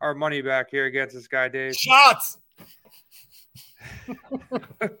our money back here against this guy, Dave? Shots. Is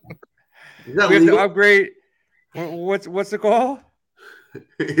that we have legal? to upgrade. What's the call?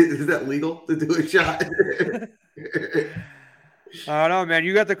 Is that legal to do a shot? I don't know, man.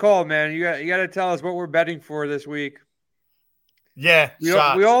 You got the call, man. You got to tell us what we're betting for this week. Yeah, We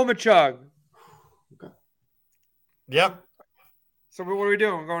owe him a chug. Okay. Yep. So what are we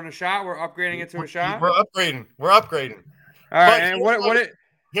doing? We're going to shot. We're upgrading it to a shot. We're upgrading. All right. And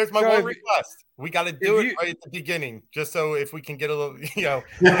here's my one request. We got to do it right at the beginning, just so if we can get a little,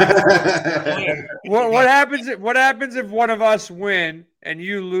 what happens? What happens if one of us win and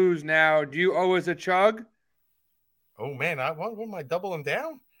you lose? Now, do you owe us a chug? Oh man, what am I doubling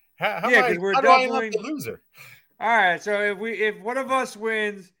down? How do I end up the loser? All right. So if one of us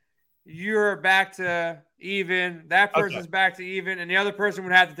wins, you're back to even. That person's back to even, and the other person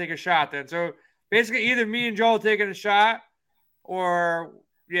would have to take a shot then. So basically, either me and Joel taking a shot, or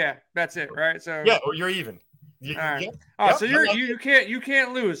that's it, right? So or you're even. All right. So you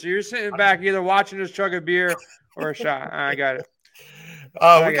can't lose. So you're sitting back either watching us chug a beer or a shot. I got it.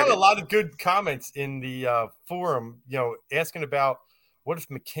 We got a lot of good comments in the forum. Asking about what if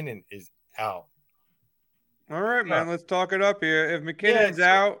McKinnon is out. All right, man. Let's talk it up here. If McKinnon's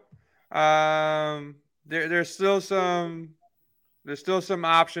out, there's still some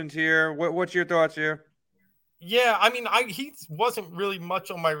options here. What's your thoughts here? Yeah, I mean, he wasn't really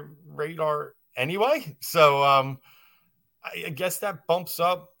much on my radar anyway, so I guess that bumps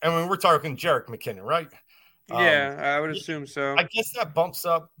up. I mean, we're talking Jerick McKinnon, right? Yeah, I would assume so. I guess that bumps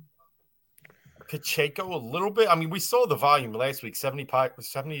up Pacheco a little bit. I mean, we saw the volume last week,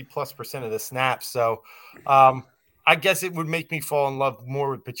 70+% of the snaps. So I guess it would make me fall in love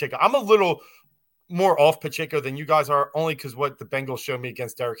more with Pacheco. I'm a little more off Pacheco than you guys are, only because what the Bengals showed me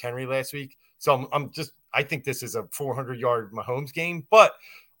against Derrick Henry last week. So I think this is a 400-yard Mahomes game, but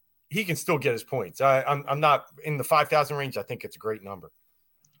he can still get his points. I'm not in the 5,000 range. I think it's a great number.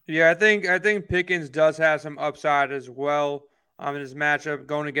 Yeah, I think Pickens does have some upside as well in his matchup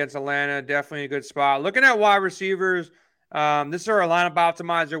going against Atlanta. Definitely a good spot. Looking at wide receivers, this is our lineup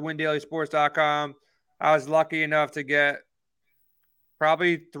optimizer, WinDailySports.com. I was lucky enough to get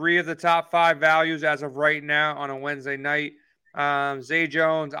probably 3 of the top 5 values as of right now on a Wednesday night. Zay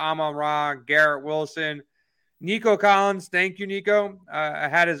Jones, Amon-Ra, Garrett Wilson, Nico Collins. Thank you, Nico. I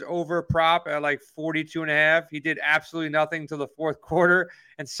had his over prop at like 42.5. He did absolutely nothing till the fourth quarter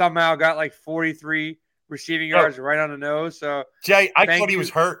and somehow got like 43 receiving yards right on the nose. So Jay, I thought he was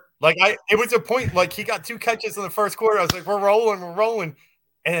hurt. It was a point, like he got 2 catches in the first quarter. I was like, we're rolling.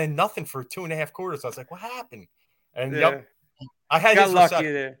 And nothing for 2.5 quarters. I was like, what happened? And I had got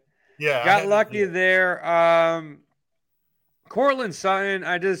lucky there. Yeah. Got lucky there. Cortland Sutton,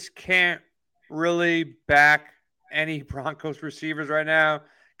 I just can't really back any Broncos receivers right now.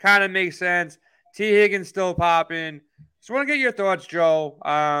 Kind of makes sense. T. Higgins still popping. So I want to get your thoughts, Joe.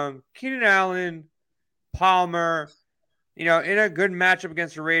 Keenan Allen, Palmer, in a good matchup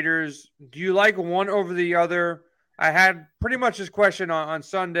against the Raiders. Do you like one over the other? I had pretty much this question on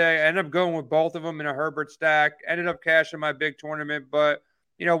Sunday. I ended up going with both of them in a Herbert stack. Ended up cashing my big tournament. But,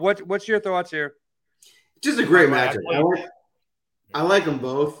 what's your thoughts here? Just a great matchup. I like them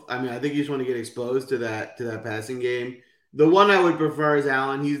both. I mean, I think you just want to get exposed to that passing game. The one I would prefer is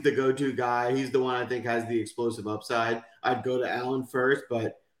Allen. He's the go-to guy. He's the one I think has the explosive upside. I'd go to Allen first,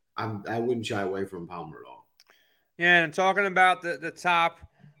 but I wouldn't shy away from Palmer at all. Yeah, and talking about the top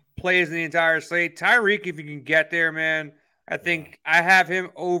plays in the entire slate, Tyreek, if you can get there, man, I think I have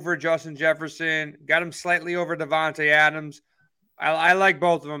him over Justin Jefferson. Got him slightly over Devontae Adams. I like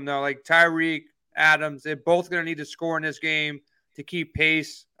both of them, though. Like Tyreek, Adams, they're both going to need to score in this game to keep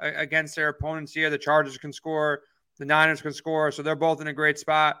pace against their opponents here. The Chargers can score. The Niners can score. So they're both in a great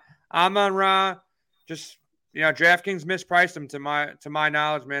spot. Amon-Ra, just, DraftKings mispriced him to my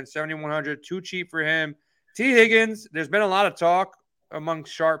knowledge, man. 7,100, too cheap for him. T. Higgins, there's been a lot of talk among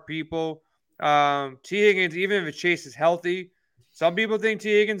sharp people. T. Higgins, even if Chase is healthy, some people think T.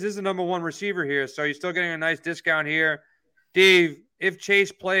 Higgins is the number 1 receiver here. So you're still getting a nice discount here. Dave, if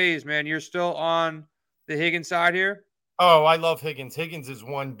Chase plays, man, you're still on the Higgins side here? Oh, I love Higgins. Higgins is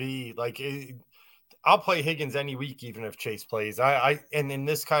 1B. I'll play Higgins any week, even if Chase plays. And in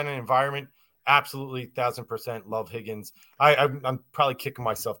this kind of environment, absolutely 1,000% love Higgins. I'm probably kicking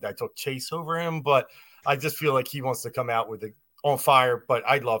myself that I took Chase over him, but I just feel like he wants to come out with on fire. But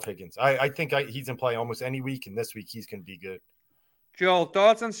I love Higgins. I think he's in play almost any week, and this week he's going to be good. Joel,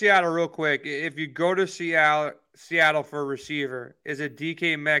 thoughts on Seattle real quick. If you go to Seattle for a receiver, is it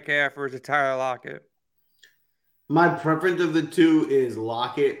DK Metcalf or is it Tyler Lockett? My preference of the two is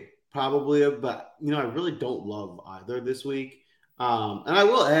Lockett, probably, but I really don't love either this week. And I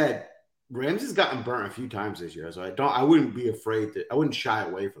will add, Rams has gotten burnt a few times this year, so I wouldn't be afraid I wouldn't shy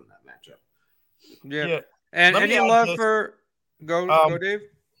away from that matchup. Yeah. And any love for go Dave?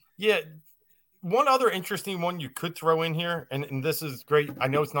 Yeah. One other interesting one you could throw in here, and this is great. I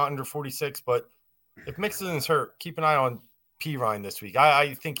know it's not under 46, but if Mixon is hurt, keep an eye on Pirine this week.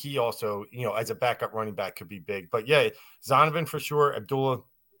 I think he also, as a backup running back could be big. But yeah, Zonovan for sure, Abdullah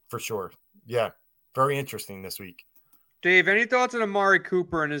for sure. Yeah, very interesting this week. Dave, any thoughts on Amari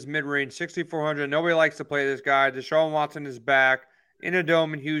Cooper in his mid-range, 6,400? Nobody likes to play this guy. Deshaun Watson is back in a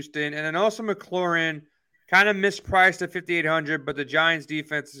dome in Houston. And then also McLaurin, kind of mispriced at 5,800, but the Giants'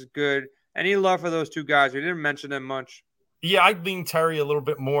 defense is good. Any love for those two guys? We didn't mention them much. Yeah, I'd lean Terry a little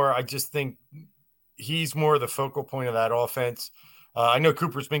bit more. I just think he's more the focal point of that offense. I know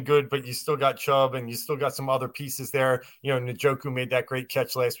Cooper's been good, but you still got Chubb and you still got some other pieces there. Njoku made that great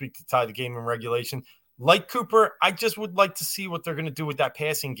catch last week to tie the game in regulation. Like Cooper, I just would like to see what they're going to do with that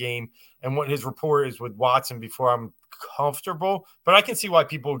passing game and what his rapport is with Watson before I'm comfortable. But I can see why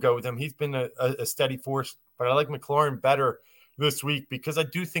people would go with him. He's been a steady force, but I like McLaurin better this week because I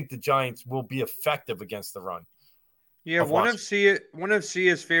do think the Giants will be effective against the run. Yeah, one of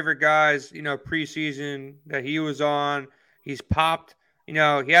Sia's favorite guys, preseason that he was on, he's popped. He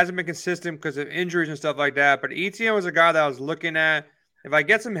hasn't been consistent because of injuries and stuff like that. But Etienne was a guy that I was looking at. If I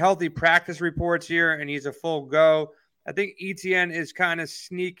get some healthy practice reports here and he's a full go, I think Etienne is kind of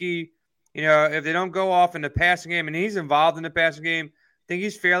sneaky. If they don't go off in the passing game, and he's involved in the passing game, I think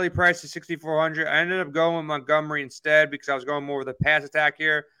he's fairly priced at 6,400. I ended up going with Montgomery instead because I was going more with a pass attack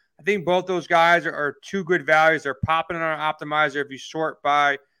here. I think both those guys are two good values. They're popping on our optimizer if you sort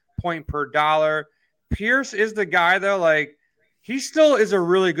by point per dollar. Pierce is the guy, though. He still is a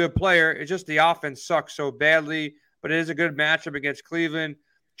really good player. It's just the offense sucks so badly, but it is a good matchup against Cleveland.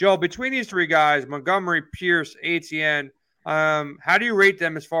 Joe, between these three guys, Montgomery, Pierce, Etienne, how do you rate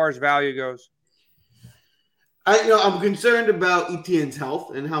them as far as value goes? I'm concerned about Etienne's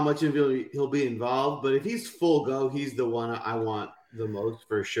health and how much he'll be involved, but if he's full go, he's the one I want the most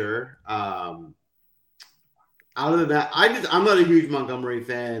for sure. Out of that, I'm not a huge Montgomery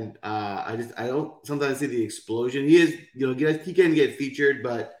fan. I don't sometimes see the explosion. He is, he can get featured,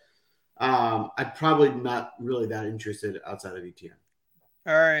 but I'm probably not really that interested outside of Etienne.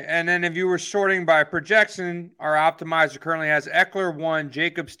 All right, and then if you were sorting by projection, our optimizer currently has Eckler 1,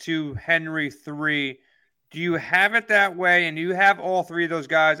 Jacobs 2, Henry 3. Do you have it that way, and do you have all three of those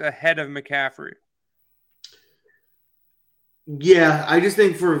guys ahead of McCaffrey? Yeah, I just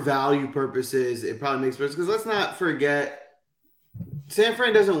think for value purposes, it probably makes sense because let's not forget, San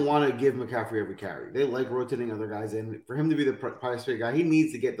Fran doesn't want to give McCaffrey every carry. They like rotating other guys in. For him to be the price paid guy, he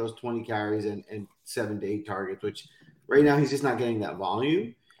needs to get those 20 carries and 7 to 8 targets, which right now he's just not getting that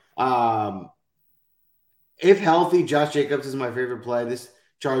volume. If healthy, Josh Jacobs is my favorite play. This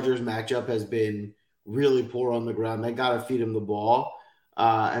Chargers matchup has been really poor on the ground. They got to feed him the ball.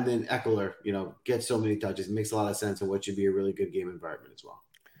 And then Eckler, gets so many touches. It makes a lot of sense in what should be a really good game environment as well.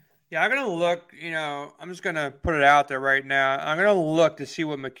 Yeah, I'm going to look, I'm just going to put it out there right now. I'm going to look to see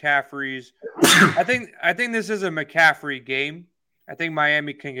what McCaffrey's – I think this is a McCaffrey game. I think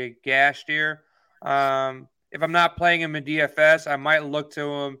Miami can get gashed here. If I'm not playing him in DFS, I might look to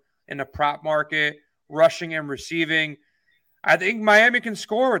him in the prop market, rushing and receiving. I think Miami can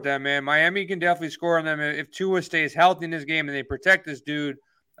score with them, man. Miami can definitely score on them if Tua stays healthy in this game and they protect this dude.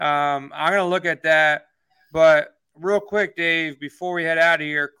 I'm going to look at that. But real quick, Dave, before we head out of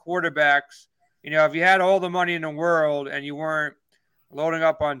here, quarterbacks, if you had all the money in the world and you weren't loading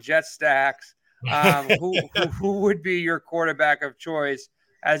up on jet stacks, who would be your quarterback of choice?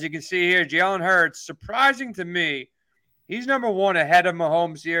 As you can see here, Jalen Hurts, surprising to me, he's number one ahead of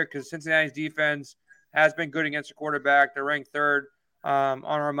Mahomes here because Cincinnati's defense has been good against the quarterback. They're ranked third on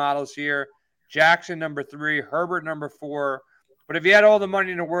our models here. Jackson, number 3. Herbert, number 4. But if you had all the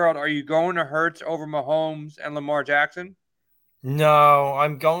money in the world, are you going to Hurts over Mahomes and Lamar Jackson? No,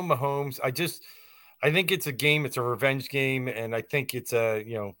 I'm going Mahomes. I think it's a game. It's a revenge game. And I think it's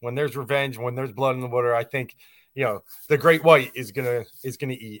when there's revenge, when there's blood in the water, I think, the great white is going to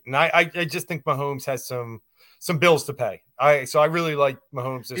eat. And I just think Mahomes has some bills to pay. So I really like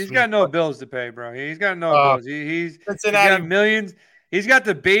Mahomes this week. He's got no bills to pay, bro. He's got no bills. He's got millions. He's got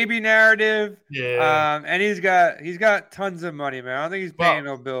the baby narrative. Yeah. And he's got tons of money, man. I don't think he's paying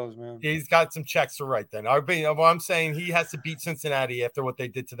no bills, man. He's got some checks to write then. I'm saying he has to beat Cincinnati after what they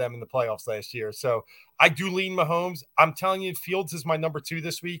did to them in the playoffs last year. So I do lean Mahomes. I'm telling you, Fields is my number 2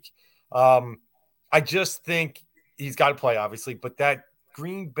 this week. I just think he's got to play, obviously, but that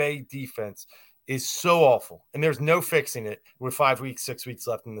Green Bay defense is so awful, and there's no fixing it with 5 weeks, 6 weeks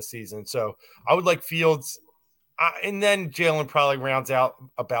left in the season. So I would like Fields, and then Jalen probably rounds out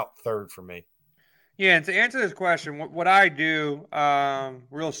about third for me. Yeah, and to answer this question, what I do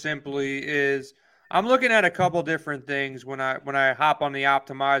real simply is I'm looking at a couple different things when I hop on the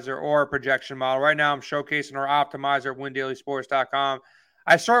optimizer or a projection model. Right now I'm showcasing our optimizer at windailysports.com.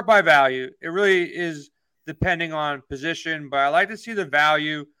 I sort by value. It really is depending on position, but I like to see the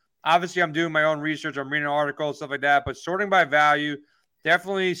value. Obviously, I'm doing my own research. I'm reading articles, stuff like that, but sorting by value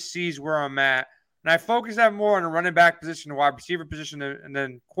definitely sees where I'm at. And I focus that more on the running back position, the wide receiver position, and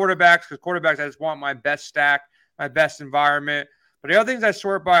then quarterbacks, because quarterbacks, I just want my best stack, my best environment. But the other things I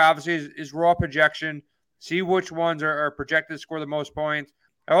sort by, obviously, is raw projection, see which ones are projected to score the most points.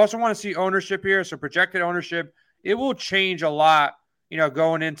 I also want to see ownership here. So projected ownership, it will change a lot,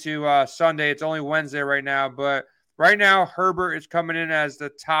 going into Sunday. It's only Wednesday right now, but right now, Herbert is coming in as the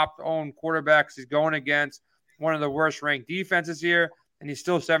top-owned quarterback. He's going against one of the worst-ranked defenses here, and he's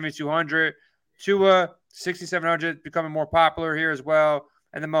still 7,200. Tua, 6,700, becoming more popular here as well.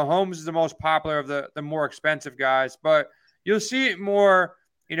 And then Mahomes is the most popular of the more expensive guys. But you'll see it more,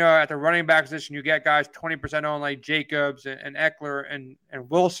 at the running back position. You get guys 20% owned like Jacobs and Eckler and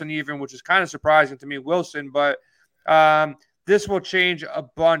Wilson even, which is kind of surprising to me, Wilson. But this will change a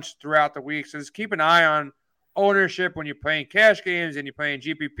bunch throughout the week. So just keep an eye on ownership when you're playing cash games and you're playing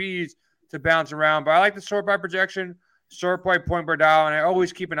GPPs to bounce around. But I like to sort by projection, sort by point per dollar, and I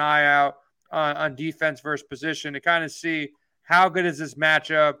always keep an eye out on defense versus position to kind of see how good is this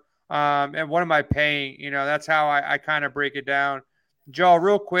matchup and what am I paying. That's how I kind of break it down. Joe,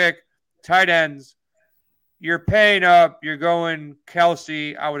 real quick, tight ends. You're paying up. You're going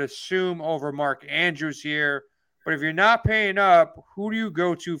Kelsey, I would assume, over Mark Andrews here. But if you're not paying up, who do you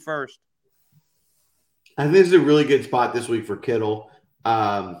go to first? I think this is a really good spot this week for Kittle.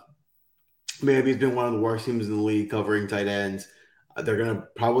 Maybe he's been one of the worst teams in the league covering tight ends. They're going to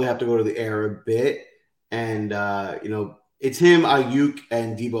probably have to go to the air a bit. And, it's him, Ayuk,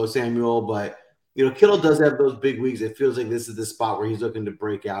 and Deebo Samuel. But, Kittle does have those big weeks. It feels like this is the spot where he's looking to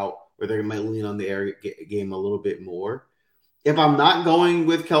break out, where they might lean on the air game a little bit more. If I'm not going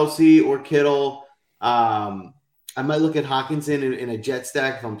with Kelsey or Kittle, I might look at Hockenson in a jet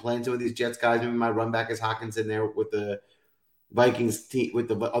stack. If I'm playing some of these Jets guys, maybe my run back is Hockenson there with the Vikings team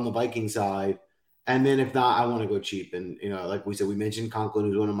on the Viking side. And then if not, I want to go cheap. And like we said, we mentioned Conklin,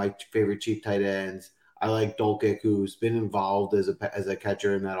 who's one of my favorite cheap tight ends. I like Dolkick, who's been involved as a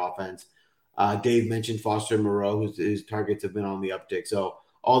catcher in that offense. Dave mentioned Foster Moreau, whose targets have been on the uptick. So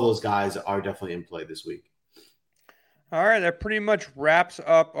all those guys are definitely in play this week. All right, that pretty much wraps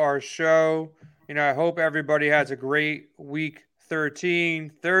up our show. I hope everybody has a great week 13,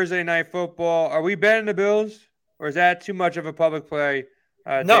 Thursday night football. Are we betting the Bills, or is that too much of a public play?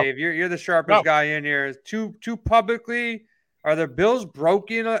 No. Dave, you're the sharpest guy in here. Too publicly? Are the Bills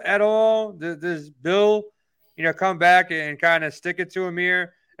broken at all? Does Bill, come back and kind of stick it to him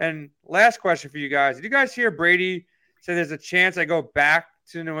here? And last question for you guys. Did you guys hear Brady say there's a chance I go back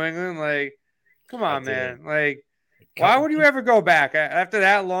to New England? Like, come on, man. Like, why would you ever go back after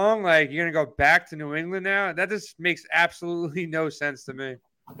that long? Like, you're going to go back to New England now? That just makes absolutely no sense to me.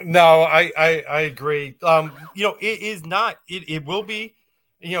 No, I agree. It is not. It will be,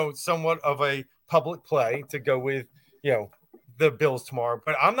 somewhat of a public play to go with, the Bills tomorrow.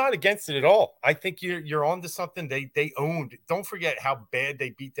 But I'm not against it at all. I think you're on to something. They owned. Don't forget how bad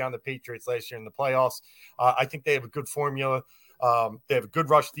they beat down the Patriots last year in the playoffs. I think they have a good formula. They have a good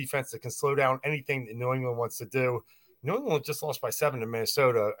rush defense that can slow down anything that New England wants to do. New England just lost by 7 to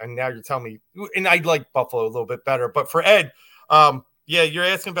Minnesota, and now you're telling me – and I like Buffalo a little bit better. But for Ed, you're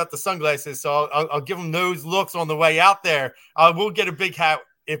asking about the sunglasses, so I'll give him those looks on the way out there. We'll get a big hat.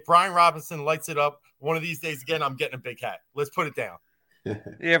 If Brian Robinson lights it up one of these days again, I'm getting a big hat. Let's put it down.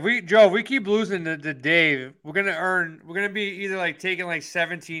 Yeah, if we keep losing to Dave, we're gonna be either like taking like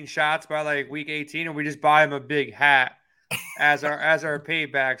 17 shots by like week 18, or we just buy him a big hat as our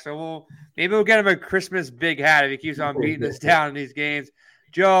payback. So maybe we'll get him a Christmas big hat if he keeps on beating us down in these games.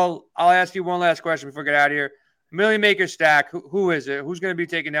 Joe, I'll ask you one last question before we get out of here. Millie Maker stack, who is it? Who's going to be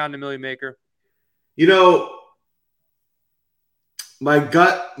taking down the Millie Maker?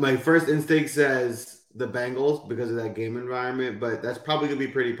 My first instinct says the Bengals because of that game environment, but that's probably going to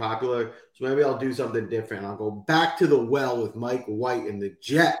be pretty popular. So maybe I'll do something different. I'll go back to the well with Mike White and the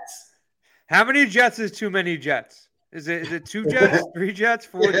Jets. How many Jets is too many Jets? Is it 2 Jets, 3 Jets,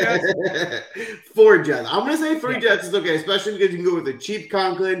 4 Jets? 4 Jets. I'm going to say 3 Jets is okay, especially because you can go with a cheap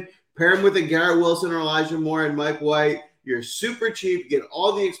Conklin, pair him with a Garrett Wilson or Elijah Moore and Mike White. You're super cheap. Get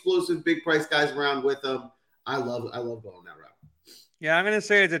all the explosive big price guys around with them. I love going that route. Yeah, I'm going to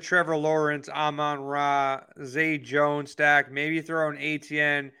say it's a Trevor Lawrence, Amon-Ra, Zay Jones stack. Maybe throw an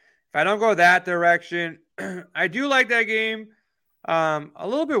ATN. If I don't go that direction, I do like that game. A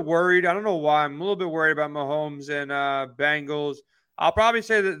little bit worried. I don't know why. I'm a little bit worried about Mahomes and Bengals. I'll probably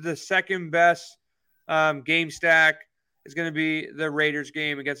say that the second best game stack is going to be the Raiders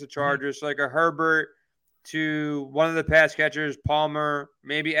game against the Chargers. So like a Herbert, to one of the pass catchers, Palmer,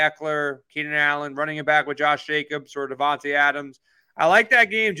 maybe Eckler, Keenan Allen, running it back with Josh Jacobs or Devontae Adams. I like that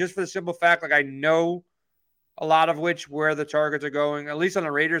game just for the simple fact, like I know a lot of where the targets are going, at least on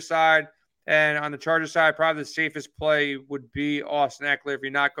the Raiders side. And on the Chargers side, probably the safest play would be Austin Eckler if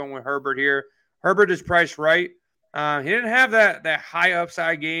you're not going with Herbert here. Herbert is priced right. He didn't have that high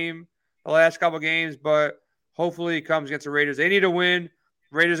upside game the last couple of games, but hopefully he comes against the Raiders. They need to win.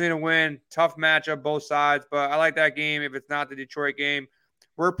 Raiders need to win. Tough matchup, both sides, but I like that game if it's not the Detroit game.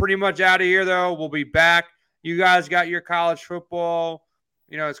 We're pretty much out of here, though. We'll be back. You guys got your college football.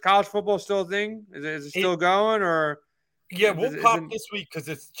 Is college football still a thing? Is it still going, or? Yeah, we'll pop this week because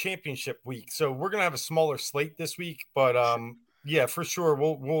it's championship week. So we're gonna have a smaller slate this week, but yeah, for sure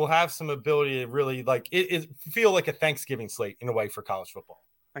we'll have some ability to really it feel like a Thanksgiving slate in a way for college football.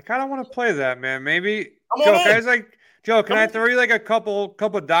 I kind of want to play that, man. Maybe Joe, can I throw you like a couple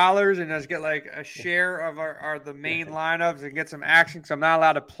dollars and just get like a share of the main lineups and get some action? Because I'm not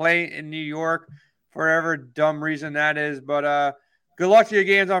allowed to play in New York for whatever dumb reason that is. But good luck to your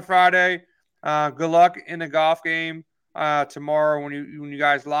games on Friday. Good luck in the golf game tomorrow when you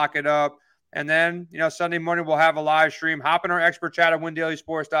guys lock it up. And then, Sunday morning we'll have a live stream. Hop in our expert chat at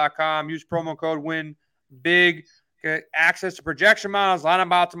windailysports.com. Use promo code WINBIG. Get access to projection models, lineup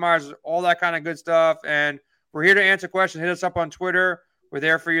optimizers, all that kind of good stuff. And we're here to answer questions. Hit us up on Twitter. We're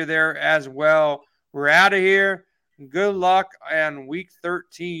there for you there as well. We're out of here. Good luck on week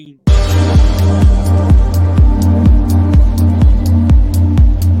 13.